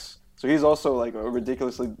blocks. So he's also like a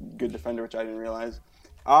ridiculously good defender, which I didn't realize.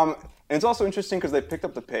 And it's also interesting because they picked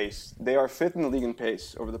up the pace. They are 5th in the league in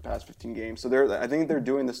pace over the past 15 games. So I think they're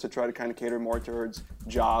doing this to try to kind of cater more towards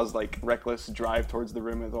Ja's like reckless drive towards the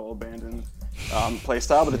rim with all abandoned play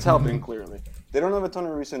style, but it's helping clearly. They don't have a ton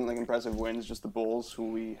of recent like impressive wins, just the Bulls,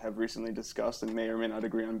 who we have recently discussed and may or may not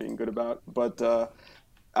agree on being good about. But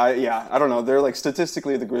I don't know. They're like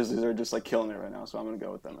statistically the Grizzlies are just like killing it right now, so I'm gonna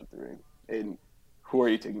go with them at 3. Aiden, who are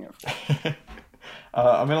you taking it for?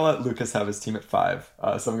 I'm gonna let Lucas have his team at 5.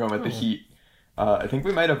 So I'm going with the Heat. I think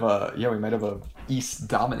we might have a East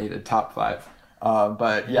dominated top 5.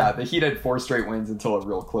 But yeah, the Heat had 4 straight wins until a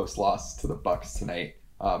real close loss to the Bucks tonight.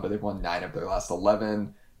 But they've won 9 of their last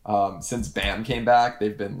 11. Since Bam came back,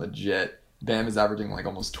 they've been legit. Bam is averaging like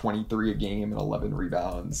almost 23 a game and 11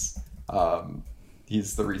 rebounds.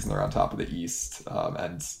 He's the reason they're on top of the East.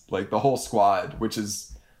 And like the whole squad, which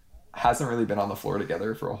hasn't really been on the floor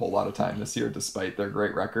together for a whole lot of time this year, despite their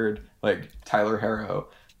great record. Like Tyler Herro,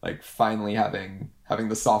 like finally having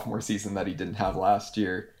the sophomore season that he didn't have last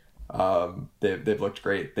year. They've looked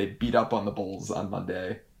great. They beat up on the Bulls on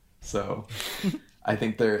Monday, so I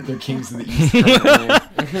think they're kings of the East currently.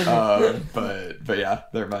 But yeah,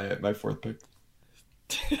 they're my 4th pick.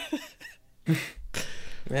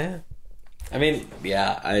 Yeah. I mean,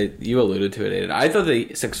 yeah, you alluded to it, Aiden. I thought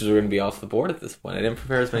the Sixers were going to be off the board at this point. I didn't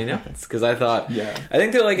prepare as many notes because I thought, I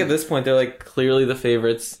think they're like at this point they're like clearly the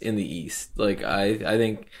favorites in the East. Like I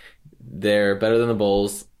think they're better than the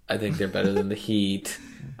Bulls. I think they're better than the Heat.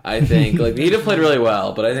 I think like the Heat have played really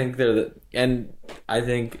well, but I think they're the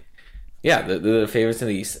favorites in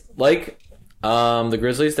the East. Like the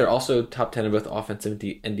Grizzlies, they're also top 10 in both offensive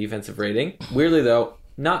and defensive rating. Weirdly though,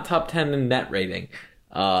 not top 10 in net rating.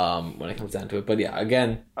 When it comes down to it, but yeah,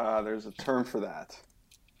 again, there's a term for that.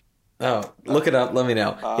 Oh, look it up. Let me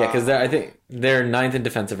know. Yeah, because I think they're 9th in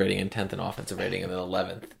defensive rating and 10th in offensive rating, and then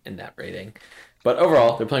 11th in net rating. But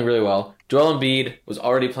overall, they're playing really well. Joel Embiid was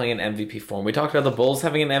already playing in MVP form. We talked about the Bulls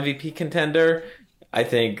having an MVP contender. I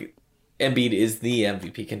think Embiid is the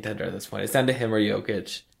MVP contender at this point. It's down to him or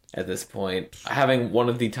Jokic at this point. Having one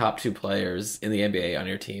of the top 2 players in the NBA on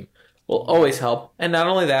your team will always help. And not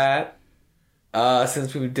only that,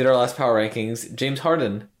 since we did our last power rankings, James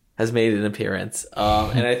Harden has made an appearance.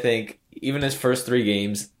 And I think even his first 3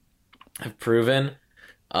 games have proven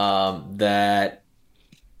that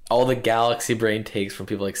all the galaxy brain takes from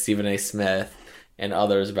people like Stephen A. Smith and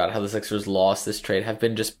others about how the Sixers lost this trade have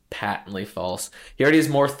been just patently false. He already has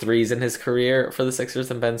more threes in his career for the Sixers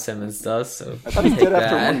than Ben Simmons does. So I thought he did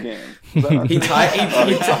after one game. He tied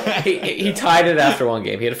it after one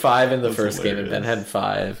game. He had 5 in the first game, and Ben had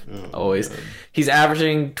 5 always. God. He's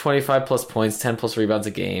averaging 25 plus points, 10 plus rebounds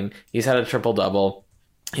a game. He's had a triple double.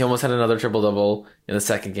 He almost had another triple double in the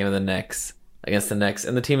second game of the Knicks against the Knicks,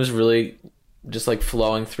 and the team is really just like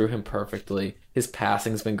flowing through him perfectly. His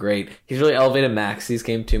passing's been great. He's really elevated Maxi's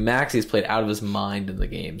game too. Maxi's played out of his mind in the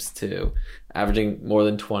games too, averaging more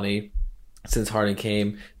than 20 since Harden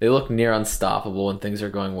came. They look near unstoppable when things are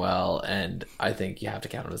going well, and I think you have to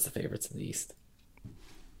count them as the favorites in the East.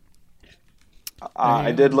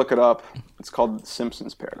 I did look it up. It's called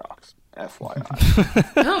Simpsons Paradox. FYI.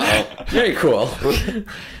 Oh, very cool.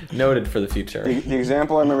 Noted for the future. The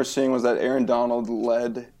example I remember seeing was that Aaron Donald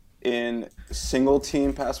led in single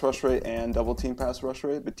team pass rush rate and double team pass rush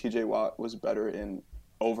rate, but TJ Watt was better in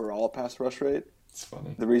overall pass rush rate. It's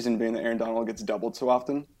funny. The reason being that Aaron Donald gets doubled so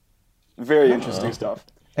often. Very interesting stuff.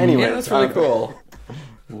 Anyway, Yeah, that's really cool.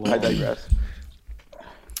 I digress.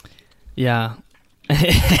 Yeah.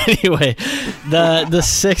 Anyway, the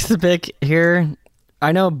sixth pick here,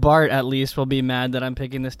 I know Bart at least will be mad that I'm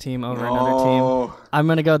picking this team over another team. I'm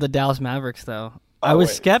gonna go with the Dallas Mavericks though. I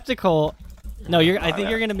was skeptical. No, I think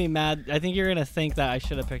you're gonna be mad. I think you're gonna think that I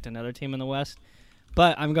should have picked another team in the West,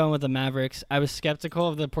 but I'm going with the Mavericks. I was skeptical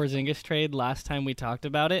of the Porzingis trade last time we talked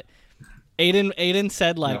about it. Aiden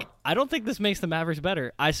said I don't think this makes the Mavericks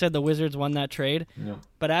better. I said the Wizards won that trade,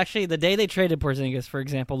 but actually the day they traded Porzingis, for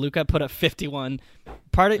example, Luka put up 51,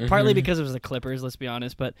 partly because it was the Clippers. Let's be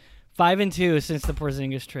honest, but 5-2 since the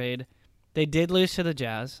Porzingis trade. They did lose to the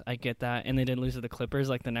Jazz, I get that, and they did lose to the Clippers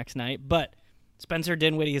like the next night, but Spencer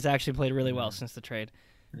Dinwiddie has actually played really well since the trade.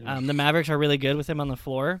 The Mavericks are really good with him on the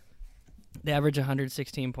floor. They average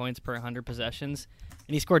 116 points per 100 possessions,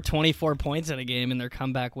 and he scored 24 points in a game in their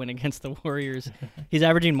comeback win against the Warriors. He's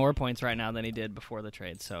averaging more points right now than he did before the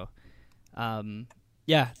trade. So, I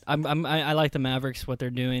like the Mavericks, what they're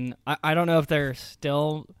doing. I don't know if they're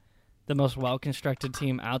still the most well-constructed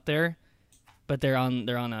team out there, but they're on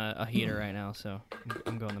a heater right now. So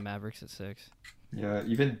I'm going the Mavericks at 6. Yeah,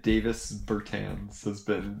 even Davis Bertans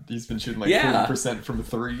he's been shooting 40% from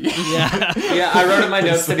 3. Yeah. Yeah, I wrote in my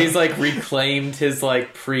notes that he's reclaimed his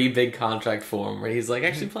pre-big contract form where he's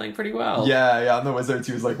actually playing pretty well. Yeah, on the Wizards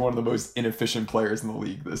he was one of the most inefficient players in the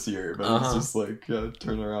league this year, but it's just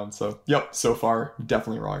turning around. So, so far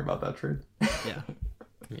definitely wrong about that trade. Yeah.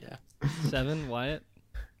 7, Wyatt?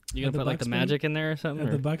 You gonna put the Magic in there or something?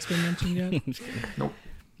 Have the Bucks been mentioned yet? Nope.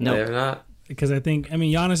 They have not. Because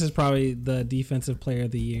Giannis is probably the defensive player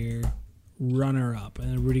of the year runner-up,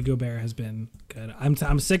 and Rudy Gobert has been good.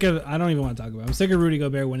 I'm sick of. I don't even want to talk about it. I'm sick of Rudy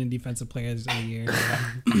Gobert winning defensive players of the year.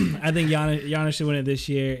 I think Giannis should win it this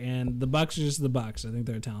year, and the Bucks are just the Bucks. I think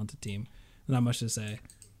they're a talented team. Not much to say.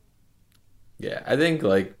 Yeah, I think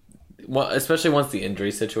especially once the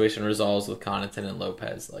injury situation resolves with Connaughton and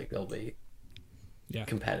Lopez, they'll be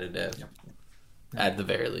competitive at the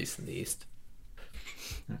very least in the East.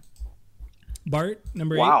 Bart,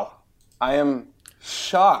 number 8. Wow. I am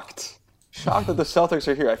shocked. Shocked that the Celtics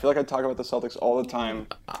are here. I feel like I talk about the Celtics all the time.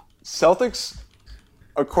 Celtics,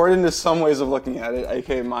 according to some ways of looking at it,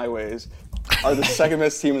 aka my ways, are the second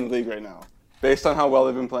best team in the league right now, based on how well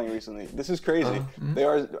they've been playing recently. This is crazy. They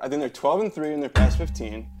are. I think they're 12-3 in their past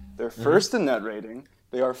 15. They're first in net rating.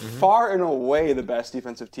 They are far and away the best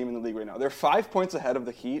defensive team in the league right now. They're 5 points ahead of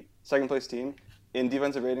the Heat, second place team, in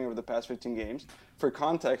defensive rating over the past 15 games. For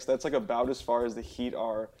context, that's about as far as the Heat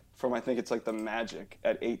are from, I think it's the Magic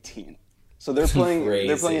at 18. So they're playing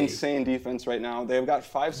insane defense right now. They've got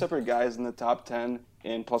 5 separate guys in the top 10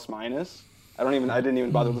 in plus minus. I didn't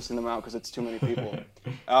even bother listing them out because it's too many people.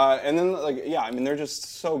 And then they're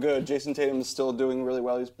just so good. Jason Tatum is still doing really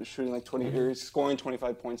well. He's shooting 20, or he's scoring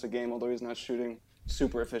 25 points a game, although he's not shooting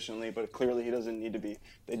super efficiently, but clearly he doesn't need to be.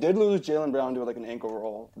 They did lose Jaylen Brown to an ankle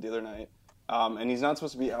roll the other night. And he's not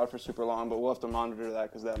supposed to be out for super long, but we'll have to monitor that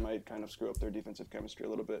because that might kind of screw up their defensive chemistry a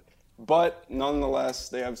little bit. But nonetheless,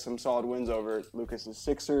 they have some solid wins over Lucas's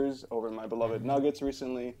Sixers, over my beloved Nuggets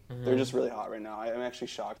recently. They're just really hot right now. I'm actually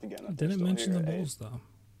shocked again. Didn't mention the Bulls, though.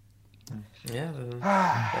 Yeah, they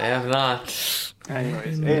have not.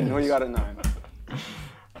 Anyways, Aiden, who you got at 9?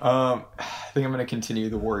 I think I'm going to continue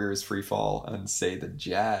the Warriors free fall and say the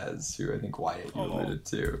Jazz, who I think Wyatt you alluded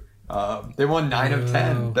to. They won 9 of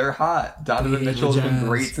 10. They're hot. Donovan Mitchell's been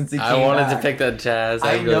great since he came back. I wanted to pick the Jazz.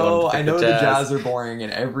 I know the Jazz are boring,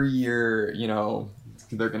 and every year,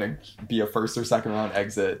 they're going to be a first or second round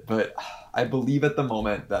exit. But I believe at the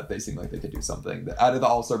moment that they seem like they could do something. Out of the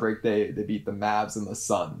All-Star break, they beat the Mavs and the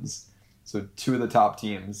Suns. So 2 of the top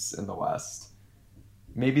teams in the West.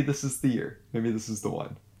 Maybe this is the year. Maybe this is the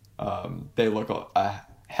one. They look a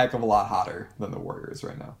heck of a lot hotter than the Warriors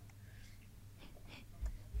right now.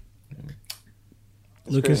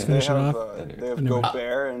 Lucas, finish it off. They have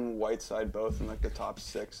Gobert and Whiteside both in like the top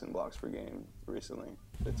 6 in blocks per game recently.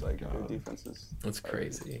 It's like their defense is. That's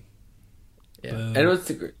crazy. Yeah, and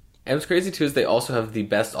what's crazy too is they also have the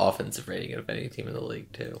best offensive rating of any team in the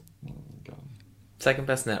league too. Second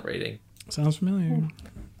best net rating. Sounds familiar.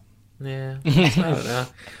 Yeah, I don't know.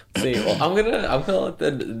 See, well, I'm gonna let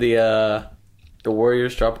the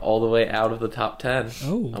Warriors drop all the way out of the top 10.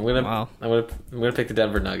 Oh, I'm gonna pick the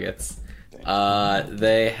Denver Nuggets.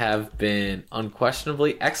 They have been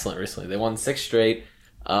unquestionably excellent recently. They won 6 straight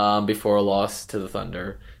before a loss to the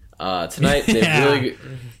Thunder. Tonight they've really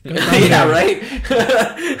yeah, right.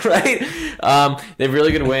 Right. They have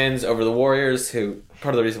really good wins over the Warriors, who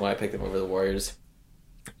part of the reason why I picked them over the Warriors,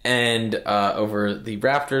 and over the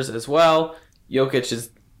Raptors as well. Jokic is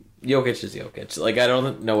Jokic. Like, I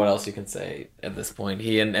don't know what else you can say at this point.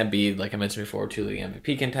 He and Embiid, like I mentioned before, 2 league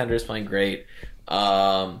MVP contenders, playing great.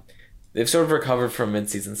 They've sort of recovered from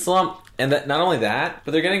mid-season slump, and that not only that,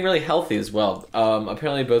 but they're getting really healthy as well.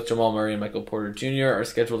 Apparently, both Jamal Murray and Michael Porter Jr. are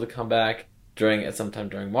scheduled to come back at some time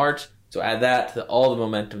during March. So add that to all the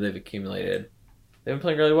momentum they've accumulated. They've been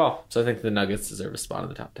playing really well. So I think the Nuggets deserve a spot in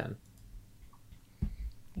the top 10.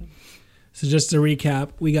 So just to recap,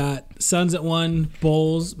 we got Suns at 1,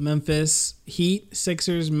 Bulls, Memphis, Heat,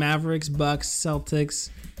 Sixers, Mavericks, Bucks, Celtics,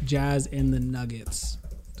 Jazz, and the Nuggets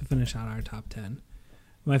to finish out our top 10.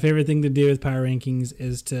 My favorite thing to do with power rankings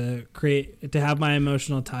is to have my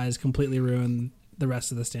emotional ties completely ruin the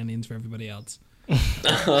rest of the standings for everybody else. Yeah.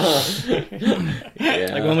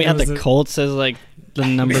 Like when we had the Colts as like the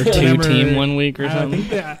number 2 team one week or something. I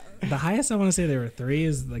think the highest I want to say there were 3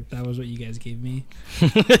 is like that was what you guys gave me.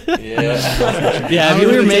 Yeah. Yeah, if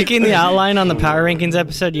you were making the outline on the power rankings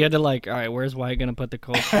episode, you had to like, all right, where's Wyatt gonna put the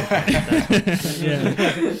Colts? Yeah.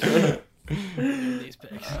 These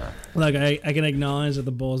picks. Look, I can acknowledge that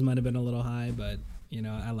the Bulls might have been a little high, but you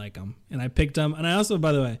know I like them, and I picked them. And I also,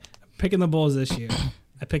 by the way, I'm picking the Bulls this year.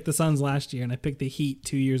 I picked the Suns last year, and I picked the Heat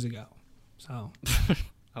 2 years ago. So,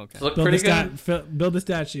 okay, look pretty good. Build the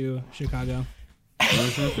statue, Chicago.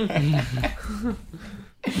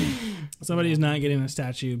 Somebody who's not getting a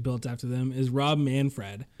statue built after them is Rob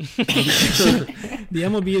Manfred. The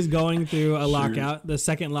MLB is going through a lockout, the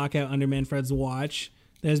second lockout under Manfred's watch.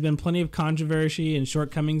 There's been plenty of controversy and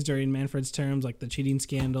shortcomings during Manfred's terms, like the cheating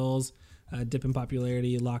scandals, dip in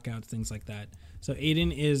popularity, lockouts, things like that. So,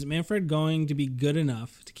 Aiden, is Manfred going to be good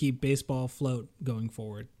enough to keep baseball afloat going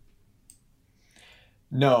forward?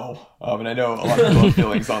 No, and I know a lot of people have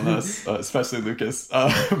feelings on this, especially Lucas,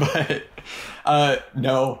 but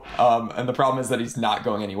no. And the problem is that he's not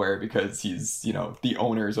going anywhere because he's, the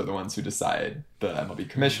owners are the ones who decide, the MLB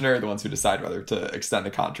commissioner, the ones who decide whether to extend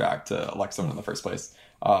a contract to elect someone in the first place.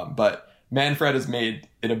 But Manfred has made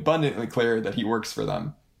it abundantly clear that he works for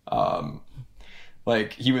them.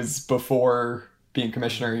 Like he was, before being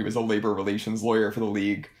commissioner, he was a labor relations lawyer for the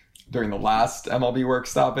league. During the last MLB work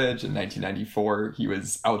stoppage in 1994, he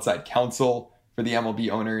was outside counsel for the MLB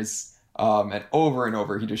owners. And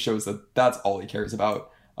over, he just shows that that's all he cares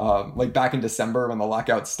about. Like back in December when the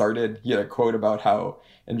lockout started, he had a quote about how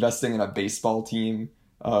investing in a baseball team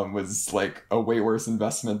was like a way worse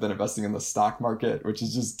investment than investing in the stock market, which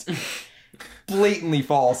is just blatantly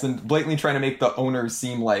false and blatantly trying to make the owners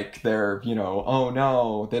seem like they're, oh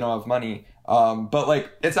no, they don't have money. But like,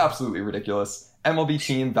 it's absolutely ridiculous. MLB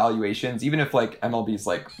team valuations, even if like MLB's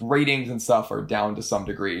like ratings and stuff are down to some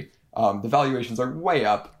degree, the valuations are way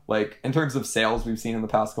up. Like in terms of sales we've seen in the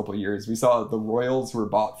past couple of years, we saw the Royals were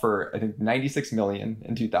bought for, I think, 96 million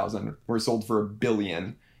in 2000, were sold for $1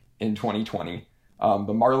 billion in 2020. The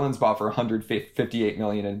Marlins bought for 158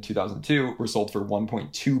 million in 2002, were sold for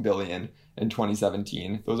 1.2 billion in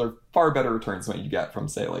 2017. Those are far better returns than what you get from,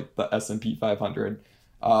 say, like the S&P 500.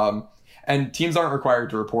 And teams aren't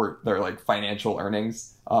required to report their like financial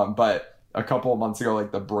earnings. But a couple of months ago,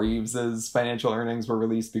 like the Braves' financial earnings were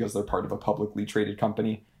released because they're part of a publicly traded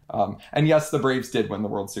company. And yes, the Braves did win the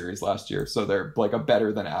World Series last year, so they're like a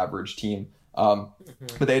better than average team. But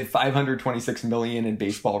they had 526 million in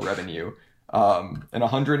baseball revenue, and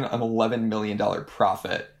 $111 million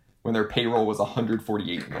profit when their payroll was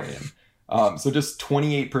 148 million. So just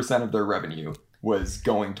 28% of their revenue was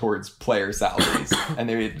going towards player salaries, and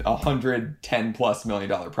they made $110+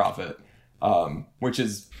 million profit. which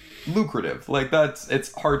is lucrative. Like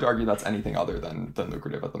it's hard to argue that's anything other than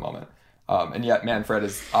lucrative at the moment. And yet Manfred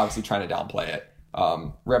is obviously trying to downplay it.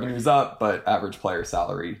 Revenue's up, but average player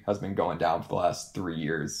salary has been going down for the last 3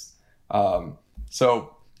 years.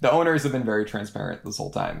 So the owners have been very transparent this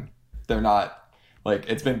whole time. They're not like,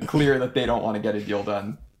 it's been clear that they don't want to get a deal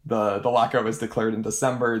done. The lockout was declared in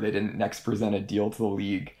December. They didn't next present a deal to the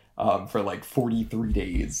league for like 43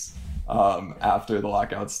 days after the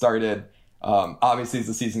lockout started. Obviously, as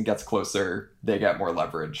the season gets closer, they get more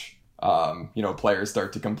leverage. Players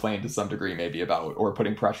start to complain to some degree maybe about or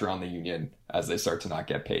putting pressure on the union as they start to not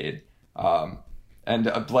get paid. Like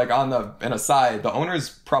an aside, the owners'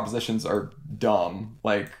 propositions are dumb.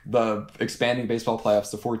 Like the expanding baseball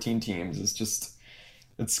playoffs to 14 teams is just,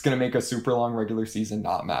 it's going to make a super long regular season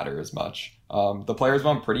not matter as much. The players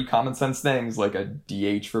want pretty common sense things like a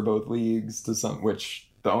DH for both leagues which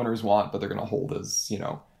the owners want, but they're going to hold as,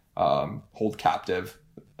 hold captive.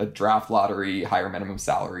 A draft lottery, higher minimum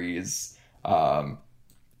salaries, a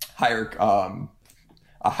higher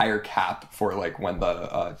cap for like when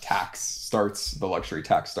the tax starts, the luxury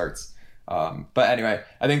tax starts. But anyway,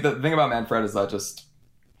 I think the thing about Manfred is that just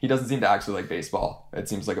he doesn't seem to actually like baseball. It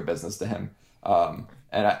seems like a business to him. And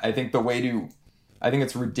I think I think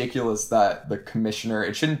it's ridiculous that the commissioner,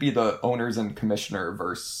 it shouldn't be the owners and commissioner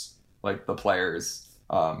versus like the players.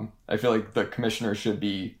 I feel like the commissioner should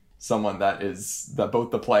be someone that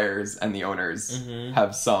both the players and the owners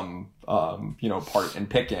have some, part in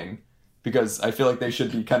picking, because I feel like they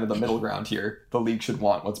should be kind of the middle ground here. The league should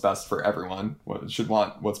want what's best for everyone. Should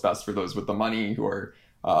want what's best for those with the money who are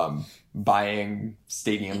buying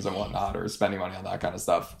stadiums and whatnot or spending money on that kind of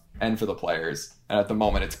stuff, and for the players. And at the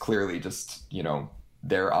moment, it's clearly just,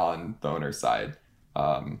 they're on the owner's side.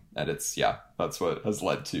 And that's what has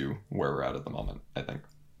led to where we're at the moment, I think.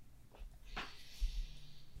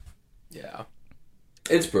 Yeah,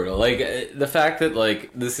 it's brutal. Like the fact that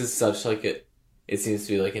like this is such like it seems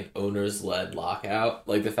to be like an owners led lockout.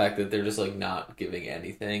 Like the fact that they're just like not giving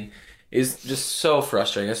anything is just so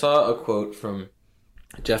frustrating. I saw a quote from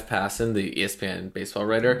Jeff Passan, the ESPN baseball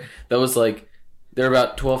writer, that was like, there are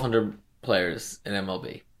about 1,200 players in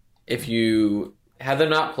MLB. If you had them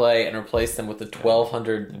not play and replace them with the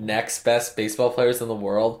 1,200 next best baseball players in the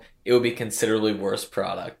world, it would be considerably worse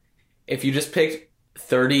product. If you just picked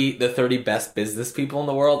the 30 best business people in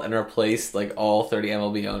the world and replaced like all 30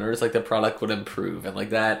 MLB owners, like the product would improve, and like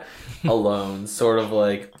that alone sort of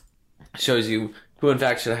like shows you who in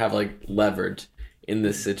fact should have like leverage in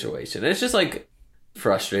this situation. And it's just like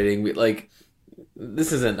frustrating.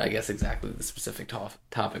 This isn't, I guess, exactly the specific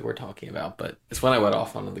topic we're talking about, but it's when I went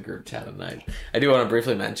off on the group chat at night. I do want to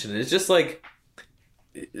briefly mention it. It's just like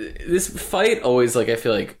this fight always, like, I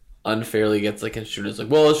feel like unfairly gets like construed as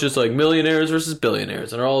like, well, it's just like millionaires versus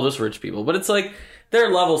billionaires and they're all just rich people. But it's like there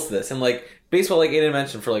are levels to this, and like baseball, like Aiden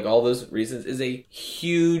mentioned, for like all those reasons, is a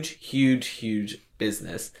huge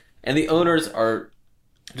business, and the owners are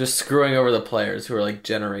just screwing over the players who are like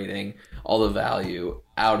generating all the value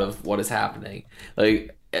out of what is happening.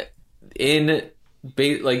 Like like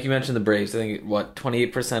you mentioned, the Braves, I think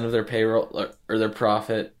 28% of their payroll or their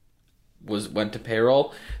profit went to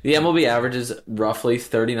payroll. The MLB average is roughly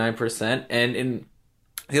 39%, and in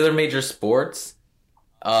the other major sports,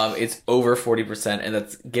 it's over 40%, and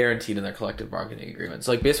that's guaranteed in their collective bargaining agreement.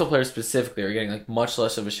 So like baseball players specifically are getting like much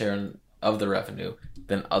less of a share of the revenue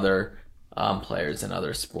than other players in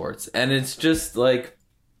other sports. And it's just like,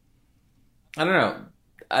 I don't know,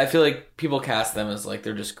 I feel like people cast them as like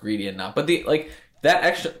they're just greedy and not, but that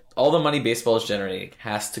extra, all the money baseball is generating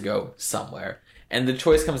has to go somewhere. And the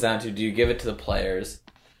choice comes down to, do you give it to the players,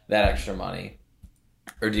 that extra money,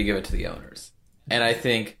 or do you give it to the owners? And I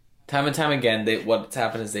think time and time again, what's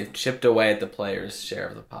happened is they've chipped away at the players' share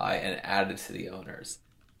of the pie and added to the owners.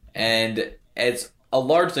 And it's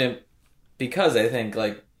largely because I think,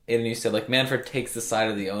 like Aiden, you said, like Manfred takes the side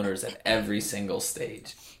of the owners at every single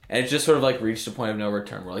stage. And it's just sort of like reached a point of no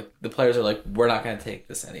return where like the players are like, we're not going to take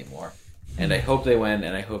this anymore. And I hope they win,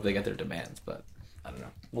 and I hope they get their demands, but I don't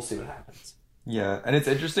know. We'll see what happens. Yeah, and it's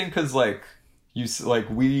interesting because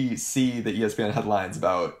we see the ESPN headlines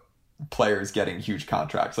about players getting huge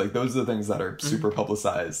contracts. Like those are the things that are super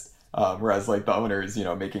publicized. Whereas like the owners,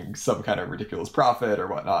 making some kind of ridiculous profit or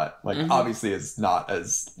whatnot, obviously is not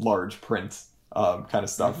as large print kind of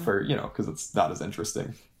stuff for, because it's not as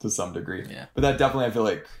interesting to some degree. Yeah. But that definitely, I feel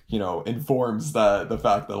like, informs the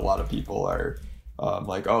fact that a lot of people are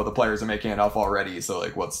like, oh, the players are making enough already, so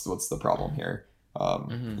like what's the problem here?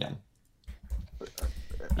 Yeah.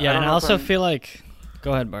 Yeah, and I also feel like...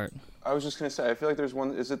 Go ahead, Bart. I was just going to say, I feel like there's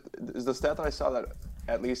one... Is the stat that I saw that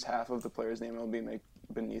at least half of the players in the MLB make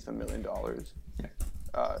beneath $1 million.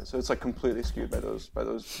 Yeah. So it's like completely skewed by those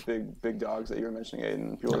big dogs that you were mentioning,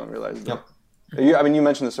 Aiden. People don't realize that. I mean, you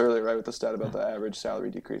mentioned this earlier, right, with the stat about the average salary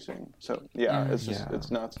decreasing. So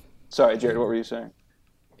it's nuts. Sorry, Jared, what were you saying?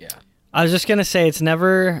 Yeah. I was just gonna say it's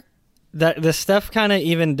never that the stuff kind of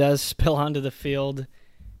even does spill onto the field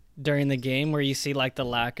during the game where you see like the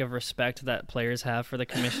lack of respect that players have for the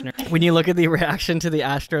commissioner. When you look at the reaction to the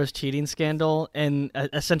Astros cheating scandal and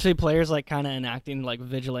essentially players like kind of enacting like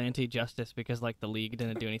vigilante justice because like the league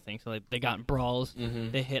didn't do anything, so like they got in brawls,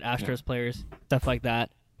 they hit Astros players, stuff like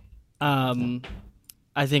that. I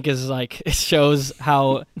think is like it shows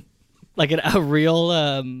how like a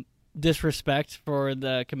real disrespect for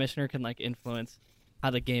the commissioner can like influence how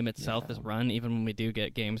the game itself is run, even when we do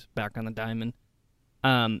get games back on the diamond.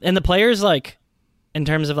 And the players, like in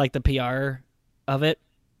terms of like the PR of it,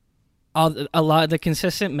 a lot of the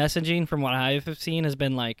consistent messaging from what I've seen has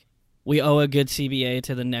been like, we owe a good CBA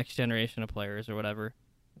to the next generation of players or whatever.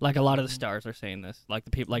 Like a lot of the stars are saying this, like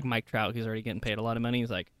the people like Mike Trout, who's already getting paid a lot of money. He's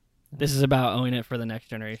like, this is about owing it for the next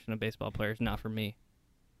generation of baseball players, not for me.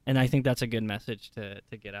 And I think that's a good message to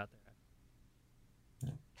get out there.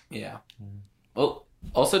 Yeah. Well,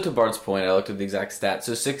 also to Bart's point, I looked at the exact stat.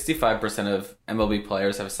 So 65% of MLB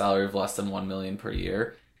players have a salary of less than $1 million per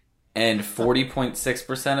year, and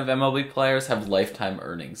 40.6% of MLB players have lifetime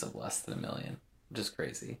earnings of less than $1 million, which is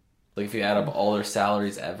crazy. Like if you add up all their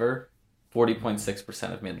salaries ever, 40.6%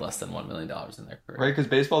 have made less than $1 million in their career. Right, because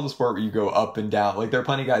baseball is a sport where you go up and down. Like there are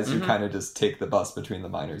plenty of guys who kind of just take the bus between the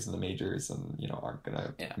minors and the majors, and aren't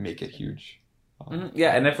gonna make it huge.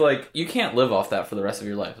 Yeah, and if like you can't live off that for the rest of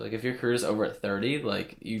your life, like if your career's over at 30,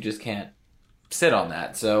 like you just can't sit on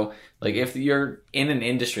that. So like if you're in an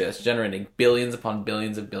industry that's generating billions upon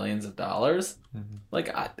billions and billions of dollars, like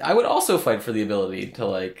I would also fight for the ability to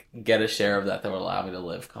like get a share of that would allow me to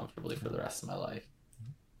live comfortably for the rest of my life.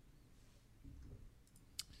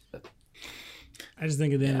 I just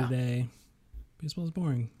think at the end of the day, baseball is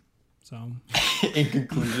boring. So, In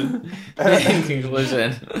conclusion, above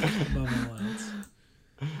all else.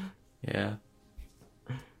 Yeah.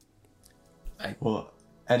 Well,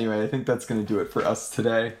 anyway, I think that's going to do it for us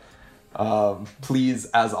today. Please,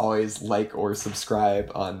 as always, like or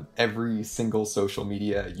subscribe on every single social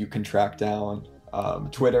media you can track down.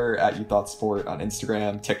 Twitter @YouThoughtSport, on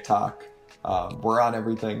Instagram, TikTok. We're on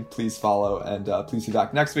everything. Please follow, and please be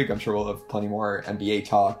back next week. I'm sure we'll have plenty more NBA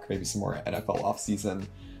talk, maybe some more NFL offseason.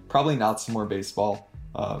 Probably not some more baseball.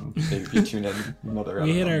 Maybe if you tune in another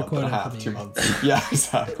we hit our month and a quota half, for the 2 year. months. Yeah,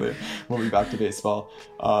 exactly. We'll be back to baseball.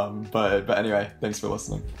 But anyway, thanks for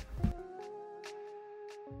listening.